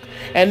fiqh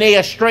and they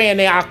astray in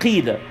their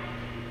aqeedah.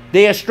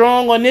 They are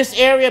strong on this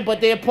area,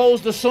 but they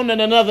oppose the sunnah in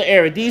another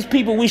area. These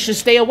people we should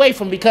stay away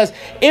from, because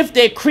if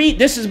their creed,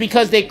 this is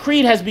because their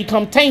creed has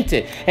become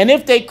tainted. And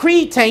if their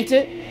creed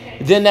tainted,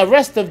 then the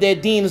rest of their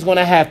deen is going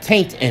to have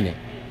taint in it.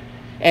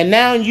 And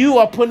now you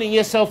are putting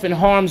yourself in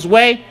harm's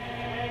way,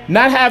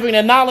 not having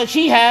the knowledge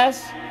he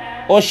has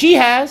or she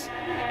has,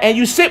 and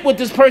you sit with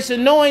this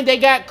person knowing they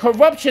got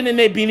corruption in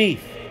their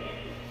belief.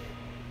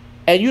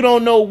 And you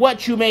don't know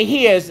what you may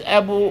hear, as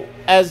Abu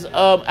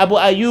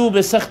Ayyub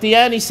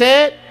as-Sakhtiyani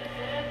said,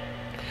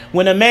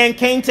 when a man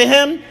came to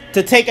him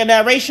to take a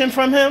narration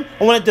from him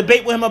and want to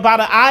debate with him about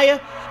an ayah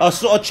or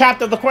a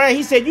chapter of the Quran,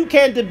 he said, you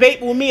can't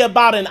debate with me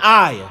about an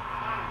ayah,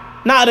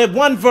 not that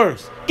one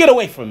verse. Get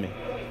away from me.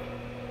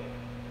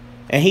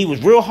 And he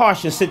was real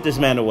harsh and sent this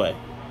man away,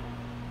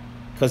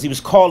 because he was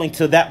calling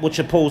to that which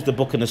opposed the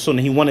book and the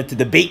sunnah. He wanted to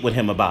debate with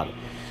him about it.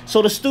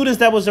 So the students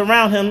that was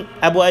around him,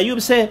 Abu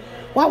Ayyub said,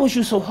 why was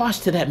you so harsh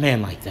to that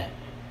man like that?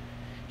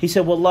 He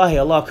said, wallahi,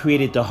 Allah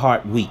created the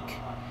heart weak.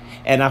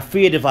 And I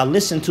feared if I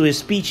listened to his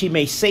speech, he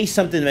may say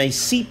something that may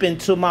seep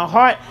into my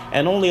heart,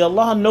 and only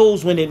Allah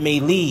knows when it may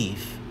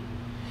leave.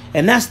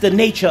 And that's the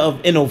nature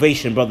of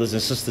innovation, brothers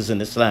and sisters in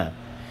Islam.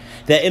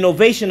 That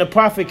innovation, the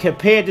Prophet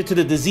compared it to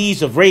the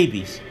disease of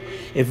rabies.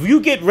 If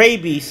you get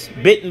rabies,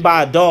 bitten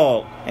by a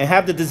dog, and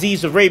have the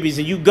disease of rabies,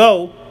 and you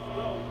go,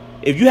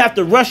 if you have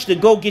to rush to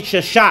go get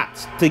your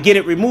shots to get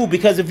it removed,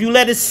 because if you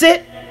let it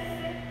sit,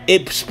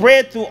 it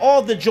spread through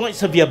all the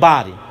joints of your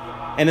body,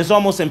 and it's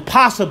almost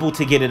impossible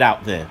to get it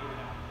out there,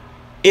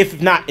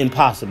 if not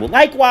impossible.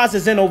 Likewise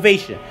is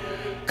innovation,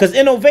 because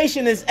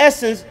innovation is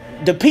essence.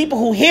 The people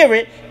who hear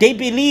it, they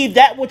believe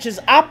that which is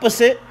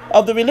opposite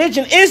of the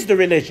religion is the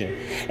religion,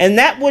 and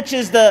that which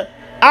is the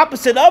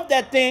opposite of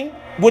that thing,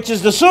 which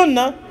is the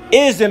sunnah,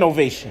 is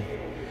innovation.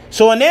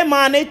 So in their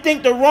mind, they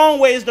think the wrong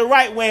way is the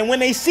right way, and when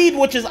they see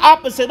which is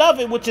opposite of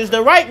it, which is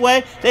the right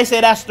way, they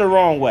say that's the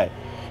wrong way.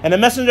 And the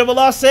Messenger of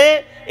Allah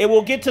said, it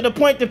will get to the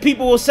point that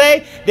people will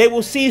say, they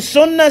will see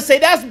sunnah and say,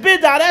 that's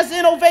bid'ah, that's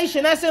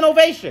innovation, that's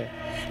innovation.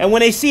 And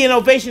when they see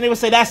innovation, they will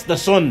say, that's the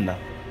sunnah.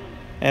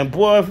 And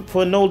boy,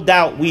 for no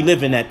doubt, we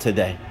live in that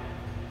today.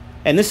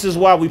 And this is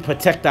why we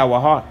protect our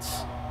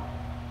hearts,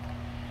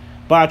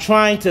 by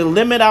trying to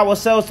limit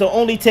ourselves to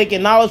only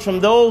taking knowledge from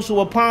those who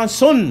are upon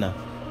sunnah,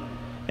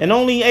 and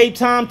only a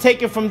time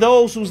taken from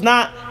those who's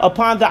not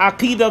upon the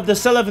aqeedah of the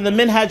salaf and the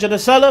minhaj of the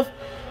salaf.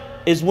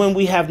 is when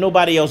we have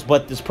nobody else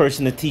but this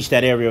person to teach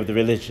that area of the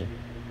religion.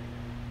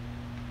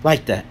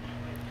 Like that.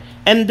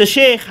 And the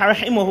Shaykh,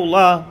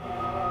 rahimahullah,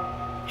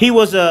 he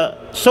was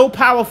so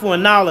powerful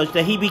in knowledge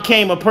that he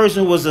became a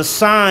person who was a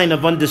sign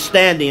of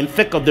understanding and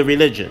fiqh of the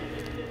religion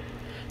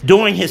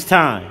during his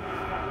time.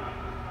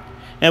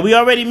 And we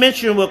already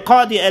mentioned what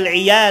Qadi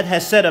Al-Iyad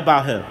has said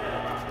about him.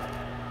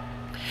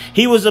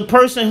 He was a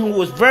person who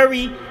was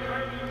very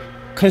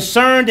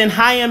concerned and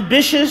high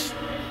ambitious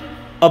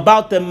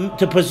about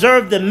to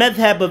preserve the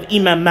madhab of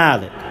Imam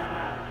Malik,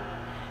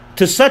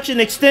 to such an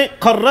extent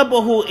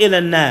qarrabahu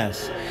ila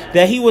nas,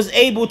 that he was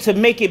able to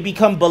make it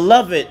become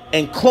beloved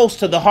and close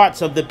to the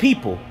hearts of the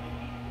people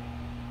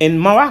in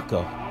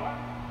Morocco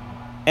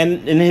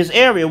and in his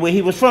area where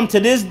he was from.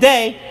 To this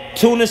day,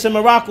 Tunis and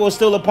Morocco is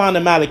still upon the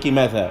Maliki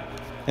madhab,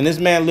 and this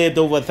man lived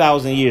over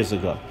 1,000 years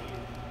ago.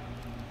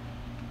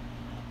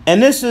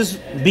 And this is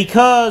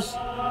because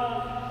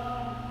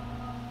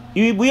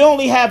we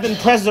only have in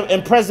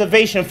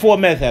preservation 4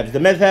 madhabs. The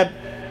madhab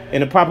in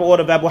the proper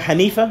order of Abu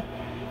Hanifa,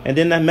 and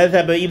then the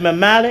madhab of Imam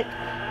Malik,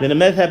 then the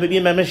madhab of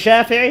Imam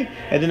Shafi'i,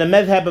 and then the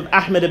madhab of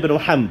Ahmad ibn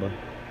Hanbal.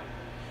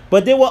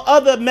 But there were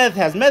other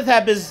madhabs.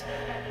 Madhab is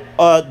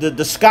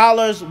the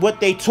scholars,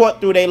 what they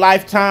taught through their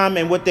lifetime,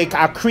 and what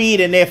our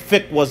creed and their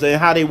fiqh was, and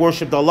how they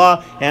worshipped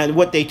Allah, and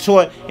what they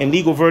taught in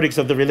legal verdicts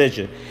of the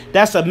religion.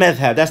 That's a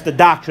madhab. That's the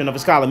doctrine of a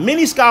scholar.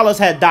 Many scholars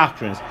had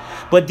doctrines,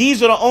 but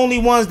these are the only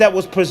ones that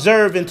was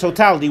preserved in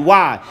totality.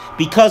 Why?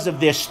 Because of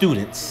their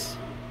students.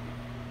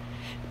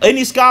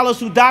 Any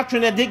scholars whose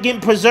doctrine that didn't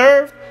get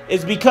preserved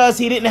is because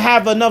he didn't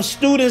have enough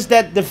students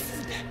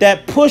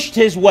that pushed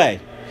his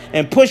way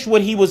and pushed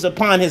what he was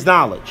upon his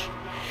knowledge.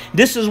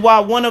 This is why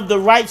one of the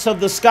rights of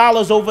the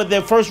scholars over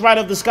their first right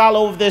of the scholar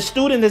over their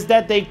student is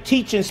that they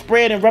teach and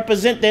spread and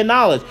represent their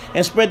knowledge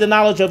and spread the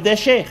knowledge of their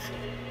sheikh.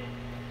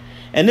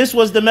 And this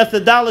was the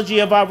methodology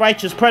of our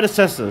righteous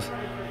predecessors.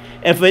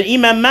 And for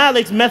Imam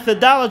Malik's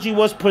methodology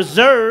was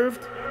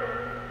preserved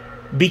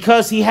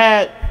because he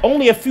had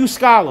only a few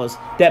scholars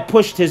that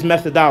pushed his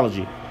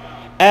methodology.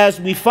 As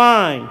we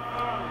find,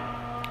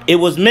 it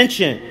was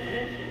mentioned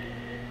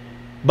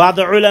by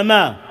the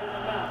ulama.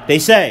 They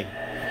say,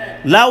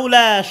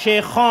 لولا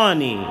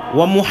شيخان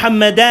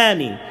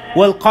ومحمدان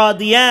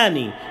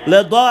والقاديان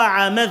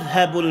لضاع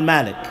مذهب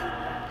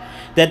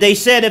المالك. That they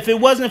said if it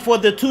wasn't for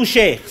the 2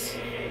 sheikhs,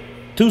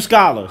 2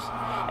 scholars,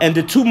 and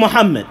the 2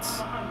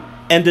 Muhammads,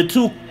 and the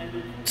 2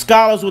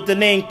 scholars with the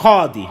name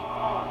Qadi,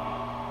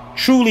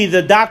 truly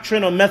the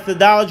doctrine or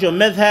methodology or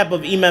madhab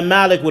of Imam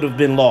Malik would have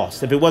been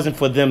lost if it wasn't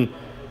for them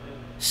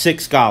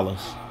 6 scholars.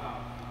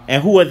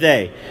 And who are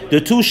they?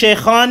 The 2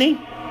 Shaykhani,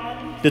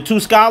 the 2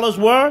 scholars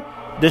were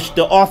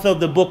the author of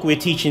the book we're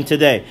teaching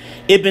today,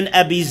 Ibn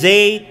Abi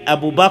Zaid,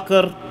 Abu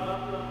Bakr.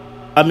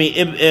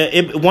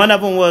 One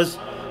of them was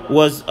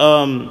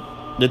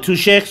the 2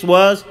 sheikhs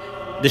was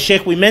the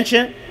sheikh we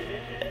mentioned,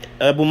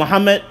 Abu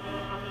Muhammad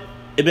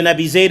Ibn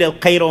Abi Zaid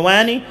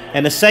Al-Qairawani,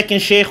 and the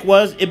second sheikh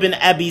was Ibn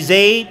Abi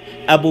Zaid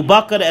Abu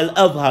Bakr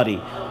Al-Azhari,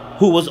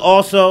 who was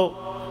also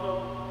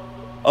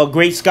a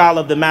great scholar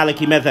of the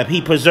Maliki madhab.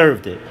 He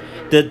preserved it.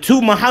 The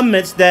 2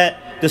 Muhammads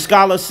that the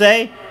scholars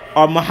say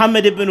are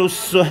Muhammad ibn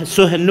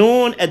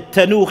Suhnoon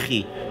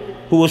al-Tanuhi,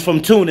 who was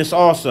from Tunis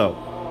also.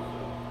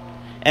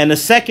 And the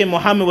second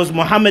Muhammad was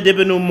Muhammad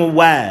ibn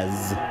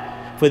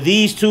Muwaz. For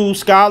these 2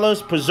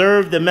 scholars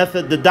preserved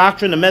the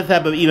doctrine, the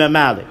madhab of Imam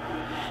Malik.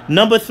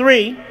 Number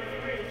 3,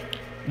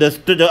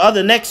 the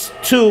other next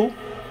 2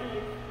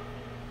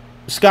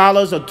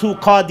 scholars, or 2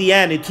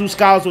 Qadiani, 2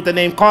 scholars with the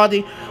name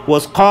Qadi,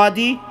 was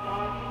Qadi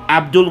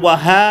Abdul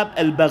Wahhab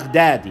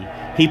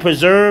al-Baghdadi. He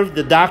preserved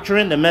the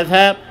doctrine, the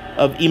madhab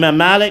of Imam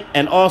Malik,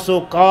 and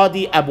also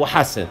Qadi Abu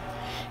Hassan.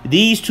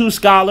 These 2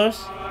 scholars,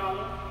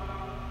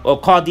 or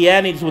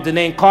Qadianis with the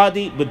name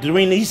Qadi, but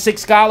between these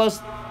 6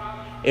 scholars,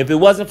 if it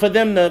wasn't for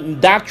them, the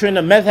doctrine,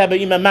 the madhab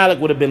of Imam Malik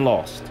would have been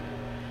lost.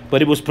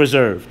 But it was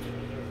preserved.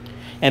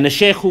 And the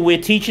sheikh who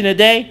we're teaching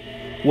today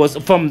was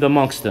from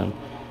amongst them.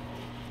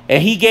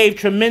 And he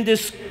gave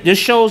this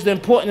shows the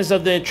importance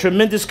of the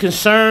tremendous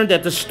concern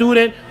that the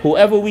student,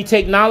 whoever we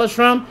take knowledge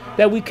from,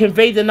 that we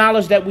convey the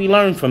knowledge that we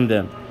learn from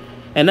them.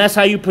 And that's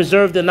how you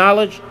preserve the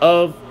knowledge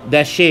of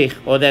that sheikh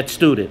or that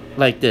student,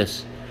 like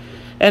this.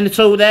 And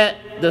so that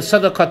the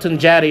sadaqatun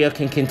jariyah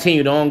can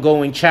continue, the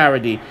ongoing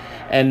charity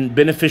and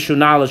beneficial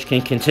knowledge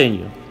can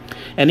continue.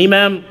 And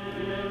Imam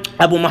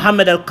Abu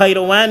Muhammad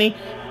Al-Qairawani,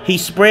 he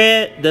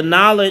spread the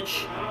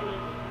knowledge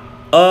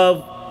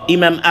of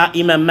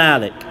Imam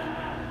Malik.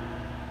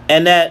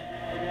 And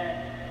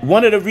that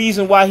one of the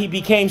reasons why he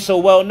became so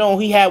well known,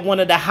 he had one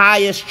of the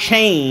highest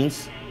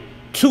chains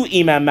to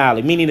Imam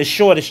Malik, meaning the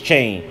shortest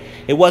chain.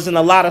 It wasn't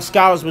a lot of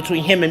scholars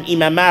between him and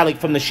Imam Malik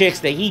from the sheikhs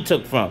that he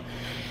took from.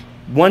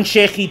 One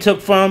sheikh he took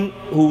from,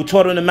 who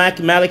taught him the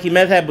Maliki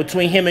madhab,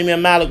 between him and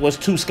Imam Malik was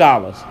 2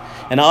 scholars.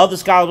 And the other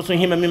scholar between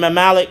him and Imam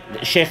Malik,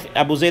 Sheikh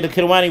Abu Zaid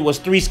Al-Qairawani, was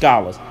 3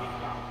 scholars.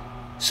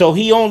 So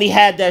he only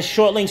had that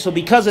short link. So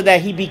because of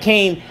that, he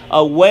became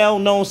a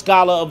well-known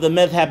scholar of the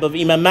madhab of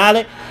Imam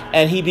Malik,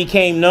 and he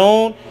became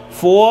known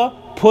for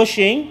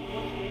pushing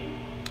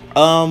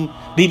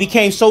He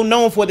became so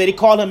known for that they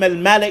call him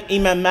Al-Malik,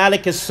 Imam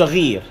Malik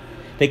al-Saghir.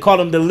 They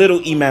call him the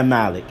little Imam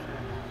Malik,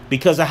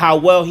 because of how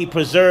well he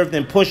preserved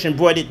and pushed and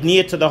brought it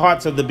near to the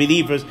hearts of the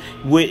believers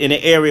in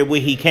the area where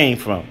he came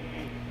from.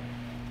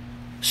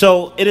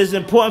 So it is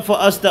important for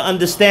us to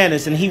understand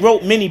this. And he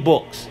wrote many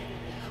books.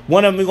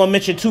 One of them, we're going to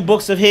mention 2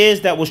 books of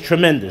his that was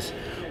tremendous.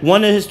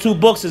 One of his 2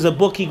 books is a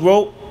book he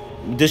wrote,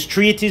 this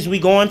treatise we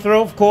going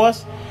through, of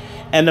course.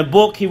 And the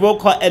book he wrote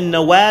called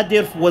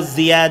Al-Nawadir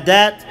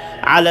wa-Ziyadat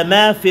ala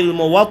ma fil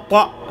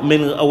muwatta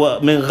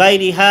min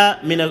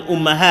ghayriha min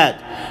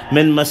al-ummahat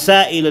min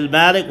masail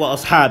al-Malik wa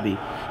ashabi.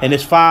 And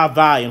it's 5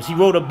 volumes. He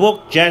wrote a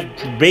book just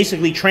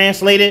basically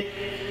translated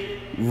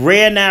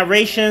rare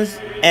narrations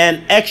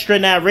and extra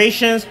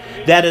narrations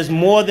that is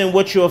more than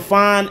what you'll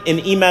find in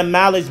Imam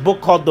Malik's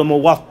book called the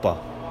Muwatta.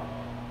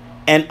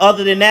 And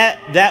other than that,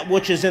 that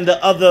which is in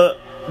the other,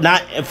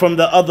 not from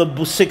the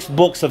other 6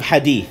 books of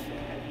hadith.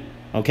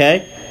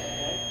 Okay?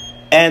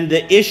 And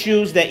the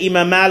issues that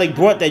Imam Malik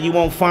brought that you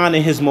won't find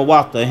in his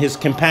Muwatta, his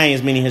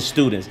companions, meaning his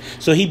students.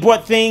 So he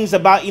brought things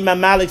about Imam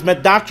Malik's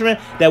doctrine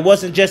that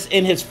wasn't just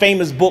in his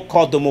famous book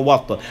called the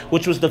Muwatta,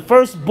 which was the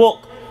first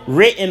book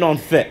written on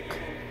fiqh.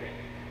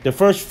 The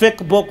first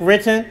fiqh book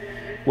written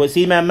was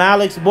Imam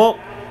Malik's book,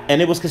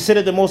 and it was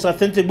considered the most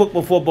authentic book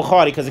before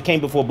Bukhari, because it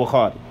came before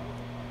Bukhari.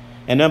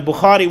 And then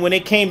Bukhari, when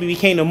it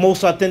became the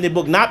most authentic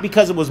book, not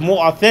because it was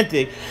more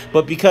authentic,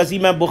 but because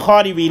Imam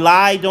Bukhari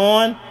relied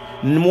on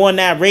more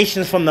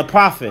narrations from the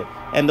Prophet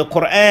and the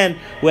Quran,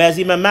 whereas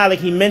Imam Malik,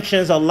 he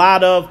mentions a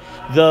lot of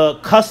the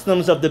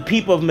customs of the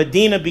people of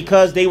Medina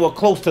because they were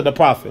close to the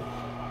Prophet.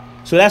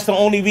 So that's the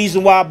only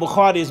reason why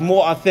Bukhari is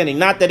more authentic.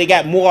 Not that they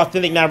got more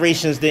authentic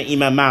narrations than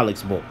Imam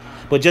Malik's book,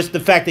 but just the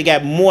fact they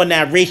got more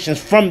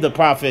narrations from the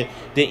Prophet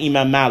than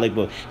Imam Malik's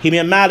book.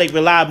 Imam Malik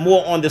relied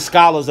more on the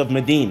scholars of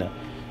Medina.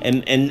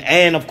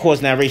 And of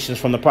course narrations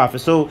from the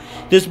Prophet. So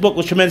this book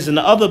was tremendous. And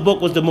the other book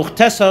was the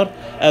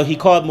Mukhtasar, he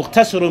called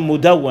Mukhtasar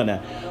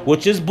al-Mudawwana,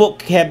 which this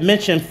book had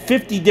mentioned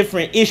 50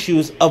 different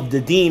issues of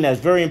the deen. That's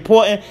very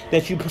important,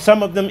 that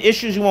some of them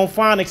issues you won't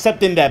find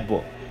except in that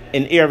book,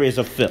 in areas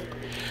of fiqh.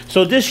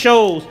 So this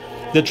shows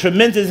the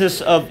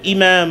tremendousness of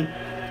Imam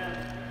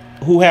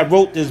who had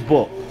wrote this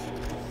book,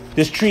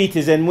 this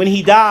treatise. And when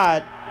he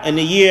died in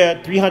the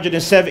year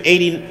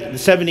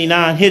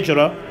 379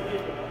 Hijrah,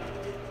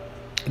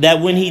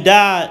 that when he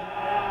died,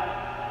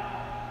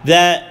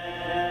 that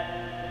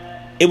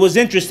it was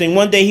interesting.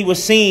 One day he was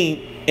seen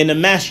in the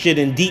masjid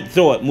in deep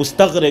thought,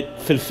 mustaghraq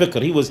fil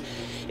fikr. He was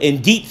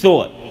in deep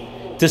thought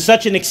to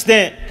such an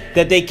extent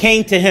that they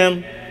came to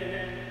him,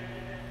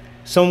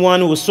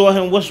 someone who saw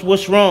him,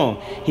 what's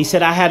wrong? He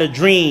said, I had a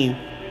dream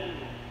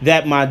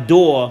that my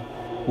door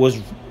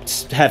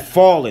had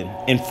fallen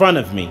in front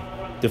of me,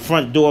 the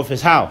front door of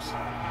his house.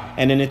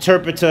 And an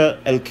interpreter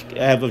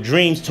of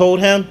dreams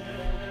told him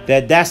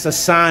that that's a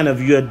sign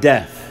of your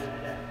death.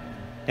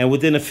 And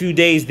within a few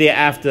days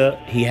thereafter,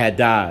 he had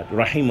died.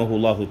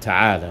 Rahimahullah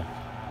ta'ala.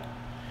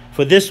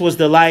 For this was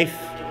the life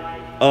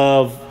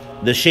of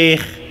the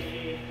Shaykh.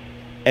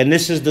 And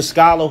this is the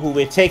scholar who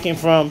we're taking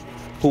from,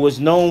 who was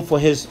known for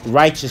his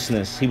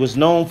righteousness. He was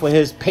known for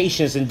his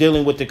patience in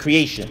dealing with the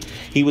creation.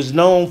 He was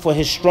known for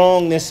his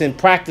strongness in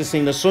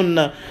practicing the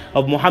sunnah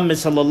of Muhammad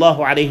sallallahu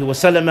alayhi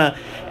wasallam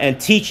and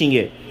teaching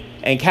it,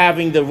 and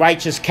having the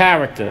righteous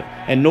character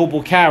and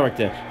noble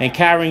character, and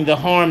carrying the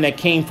harm that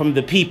came from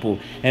the people,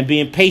 and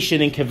being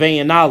patient in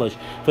conveying knowledge.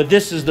 For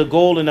this is the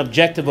goal and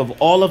objective of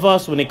all of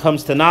us when it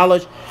comes to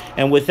knowledge.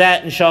 And with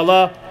that,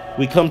 inshallah,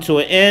 we come to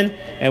an end.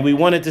 And we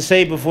wanted to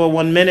say before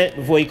 1 minute,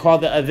 before he called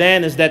the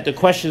adhan, is that the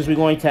questions we're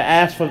going to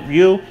ask for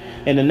you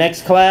in the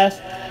next class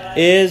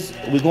is,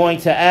 we're going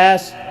to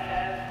ask,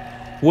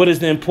 what is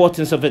the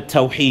importance of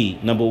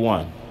Tawheed, number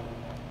 1?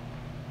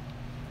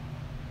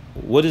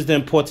 What is the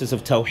importance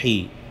of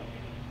Tawheed?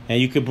 And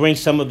you could bring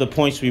some of the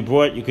points we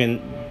brought. You can,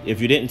 if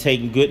you didn't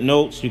take good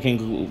notes, you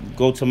can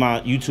go to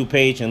my YouTube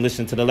page and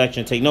listen to the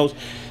lecture and take notes.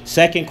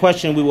 Second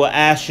question we will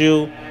ask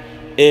you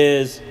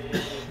is,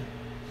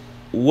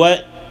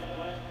 what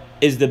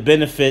is the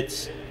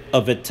benefits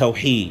of a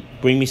Tawheed?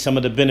 Bring me some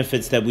of the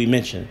benefits that we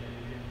mentioned.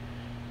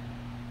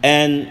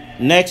 And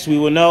next we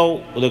will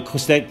know, the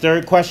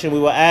third question we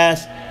will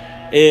ask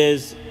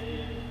is,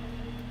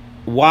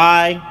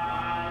 why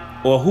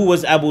or who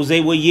was Abu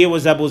Zayd? What year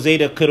was Abu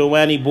Zayd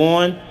al-Qairawani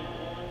born?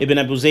 Ibn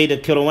Abu Zayd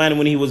al-Qairawani,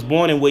 when he was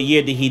born, and what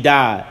year did he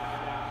die?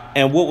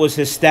 And what was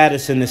his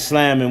status in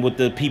Islam and with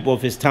the people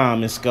of his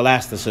time in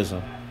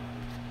scholasticism?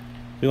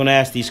 We're going to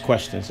ask these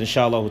questions,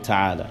 inshallah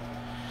ta'ala.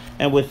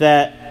 And with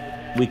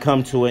that, we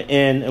come to an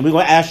end. And we're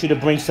going to ask you to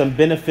bring some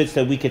benefits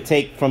that we could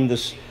take from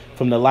this,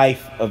 from the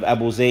life of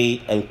Abu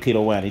Zayd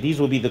al-Qairawani. These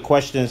will be the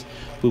questions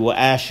we will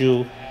ask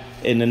you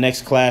in the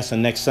next class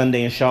and next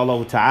Sunday,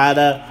 inshallah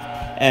ta'ala.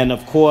 And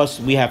of course,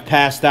 we have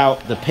passed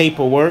out the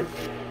paperwork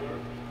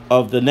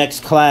of the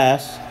next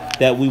class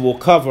that we will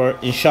cover,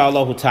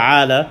 inshallah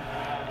ta'ala.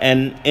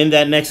 And in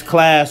that next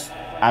class,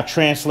 I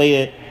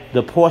translated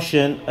the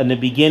portion in the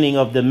beginning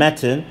of the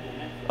matan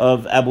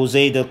of Abu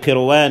Zayd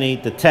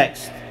al-Qairawani, the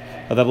text.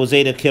 of Abu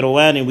Zaid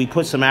Al-Qairawani. We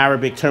put some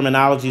Arabic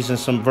terminologies and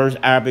some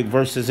Arabic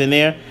verses in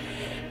there.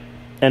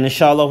 And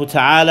inshallah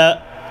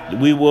ta'ala,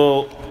 we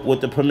will,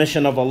 with the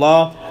permission of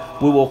Allah,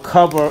 we will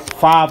cover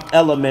 5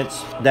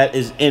 elements that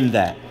is in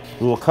that.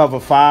 We will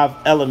cover 5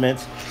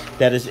 elements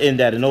that is in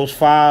that. And those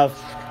 5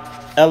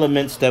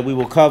 elements that we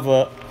will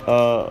cover,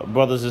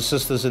 brothers and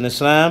sisters in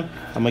Islam,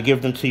 I'm going to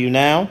give them to you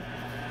now,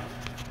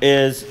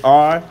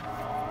 Bismillah.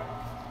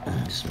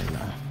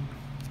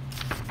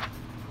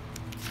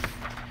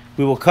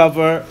 We will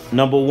cover,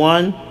 number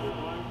 1,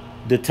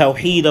 the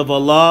Tawheed of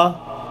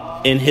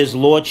Allah in His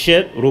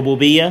Lordship,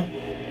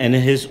 Rububiyyah, and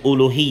in His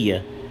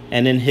Uluhiyyah,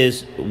 and in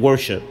His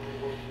worship,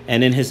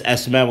 and in His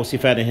Asma wa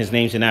Sifat, and His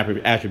names and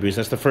attributes.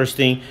 That's the first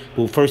thing,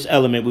 first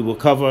element we will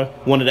cover,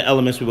 one of the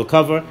elements we will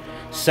cover.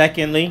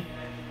 Secondly,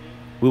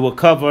 we will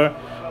cover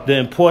the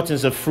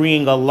importance of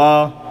freeing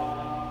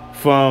Allah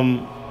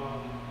from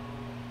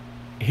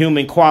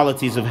human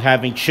qualities of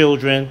having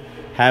children,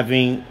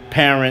 having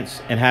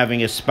parents, and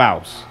having a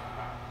spouse,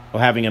 or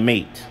having a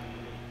mate.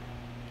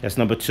 That's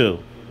number 2.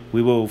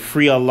 We will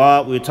free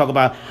Allah. We will talk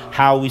about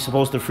how we're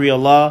supposed to free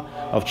Allah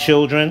of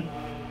children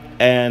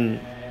and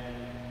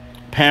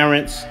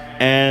parents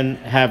and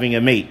having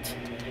a mate.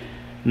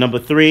 Number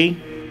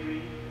 3,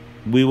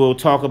 we will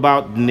talk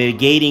about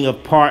negating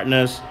of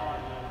partners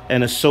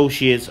and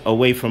associates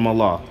away from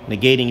Allah.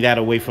 Negating that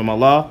away from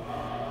Allah.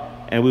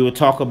 And we will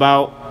talk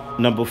about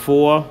number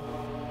 4.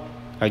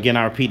 Again,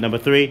 I repeat, number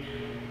 3.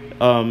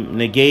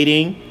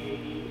 Negating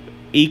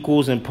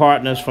equals and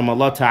partners from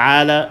Allah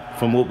Ta'ala,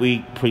 from what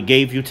we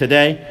gave you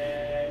today,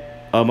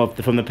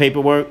 from the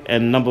paperwork.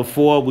 And number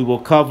 4, we will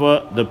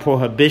cover the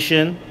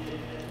prohibition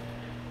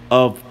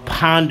of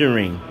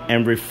pondering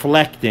and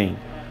reflecting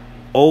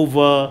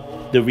over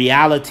the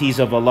realities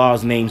of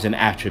Allah's names and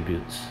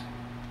attributes,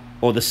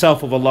 or the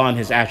self of Allah and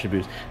His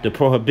attributes. The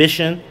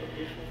prohibition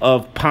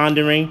of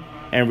pondering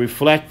and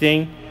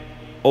reflecting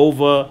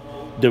over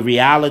the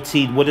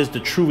reality, what is the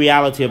true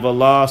reality of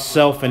Allah's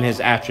self and His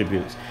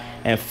attributes.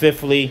 And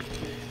 5thly,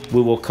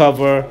 we will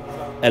cover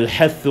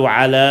al-hathu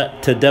ala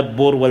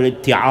tadabbur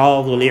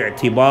wal-itti'adh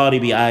wal-i'tibar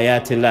bi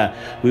ayatillah.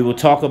 We will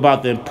talk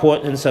about the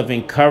importance of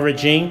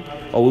encouraging,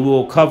 or we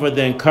will cover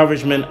the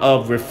encouragement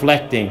of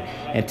reflecting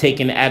and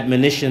taking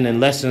admonition and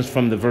lessons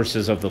from the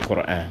verses of the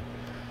Quran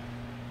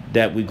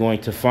that we're going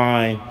to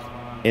find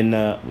in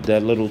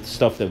that little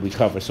stuff that we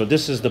cover. So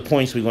this is the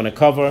points we're going to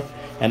cover,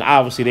 and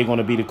obviously they're going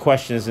to be the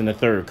questions in the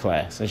 3rd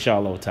class,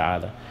 inshallah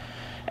ta'ala.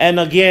 And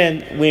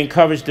again, we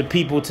encourage the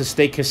people to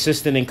stay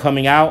consistent in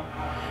coming out,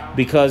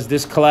 because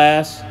this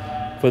class,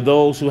 for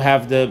those who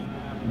have the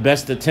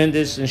best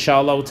attendance,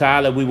 inshallah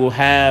ta'ala, we will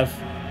have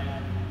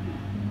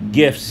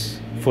gifts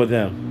for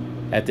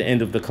them at the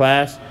end of the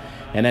class.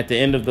 And at the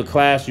end of the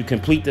class, you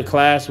complete the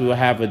class, we will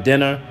have a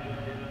dinner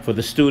for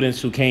the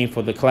students who came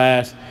for the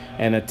class,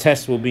 and a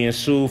test will be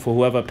ensued for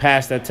whoever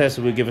passed that test.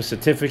 We'll give a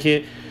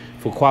certificate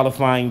for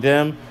qualifying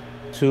them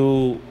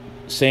to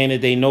saying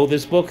that they know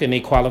this book and they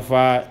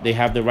qualify, they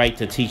have the right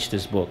to teach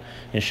this book,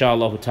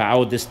 inshallah ta'ala,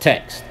 or this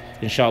text,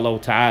 inshallah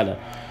ta'ala.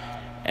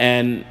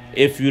 And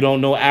if you don't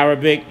know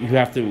Arabic, you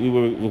have to, we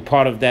were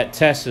part of that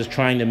test is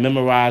trying to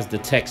memorize the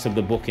text of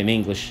the book in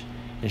English,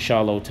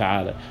 inshallah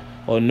ta'ala,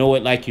 or know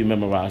it like you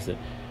memorized it.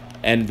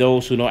 And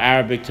those who know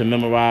Arabic to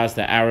memorize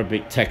the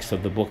Arabic text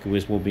of the book,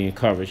 which will be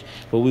encouraged.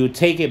 But we will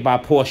take it by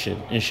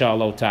portion,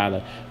 inshallah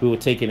ta'ala. We will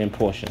take it in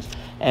portions.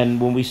 And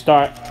when we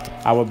start,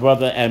 our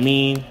brother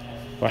Amin,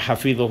 or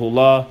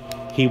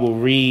Hafidhullah, he will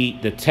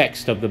read the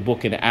text of the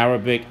book in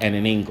Arabic and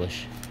in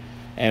English.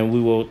 And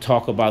we will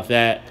talk about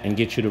that and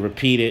get you to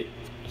repeat it,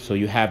 so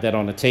you have that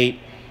on the tape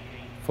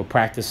for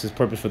practice's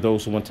purpose for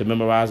those who want to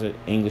memorize it,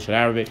 English or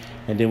Arabic.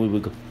 And then we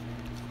will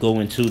go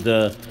into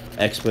the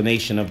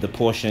explanation of the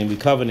portion we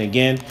covered. And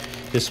again,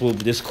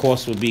 this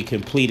course will be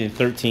complete in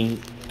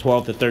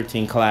 12 to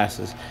 13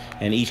 classes.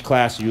 And each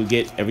class you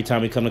get, every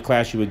time we come to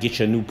class, you will get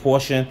your new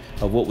portion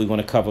of what we're going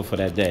to cover for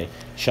that day,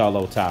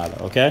 inshallah ta'ala,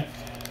 okay?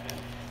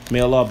 May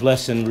Allah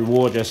bless and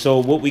reward us. So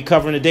what we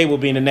cover in the day will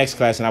be in the next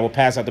class, and I will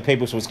pass out the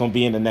paper, so it's going to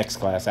be in the next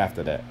class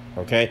after that,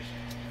 okay?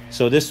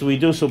 So this is what we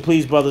do. So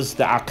please, brothers,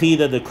 the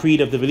Aqeedah, the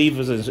creed of the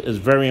believers is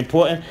very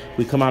important.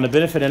 We come out to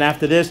benefit. And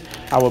after this,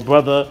 our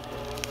brother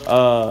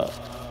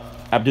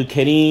Abdul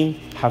Kareem,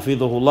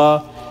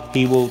 Hafidhullah,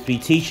 he will be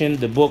teaching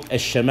the book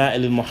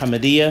Ash-Shama'il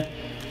al-Muhammadiyah,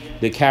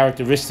 the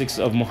characteristics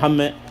of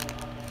Muhammad,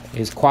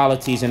 his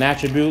qualities and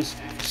attributes.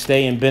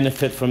 Stay and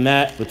benefit from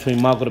that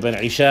between Maghrib and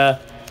Isha.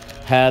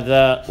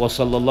 هذا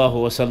وصلى الله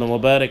وسلم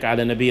وبارك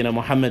على نبينا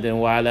محمد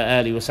وعلى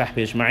آله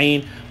وصحبه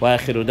أجمعين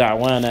وآخر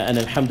دعوانا أن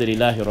الحمد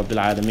لله رب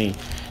العالمين.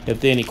 If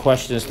there are any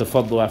questions,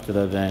 تفضلوا after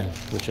the adhan.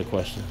 What's your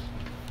questions?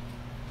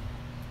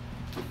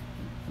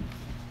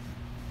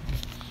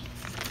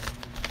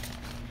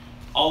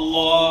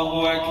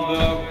 Allahu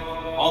Akbar,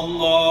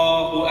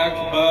 Allahu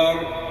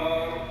Akbar,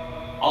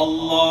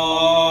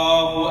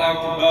 Allahu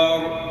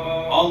Akbar,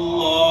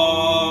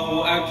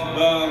 Allahu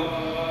Akbar.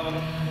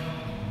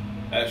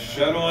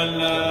 أشهد أن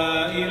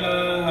لا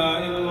إله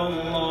إلا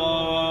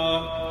الله،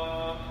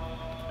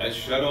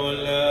 أشهد أن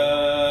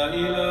لا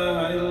إله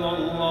إلا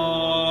الله.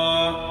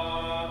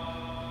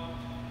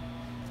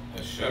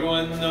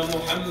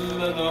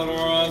 محمدا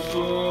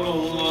رسول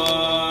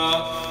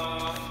الله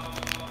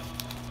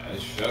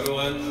أشهد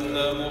أن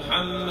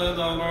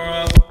محمدا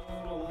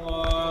رسول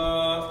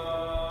الله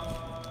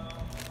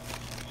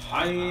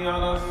حي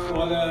على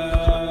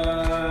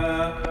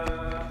الصلاة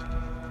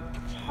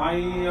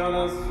حي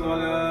على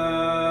الصلاة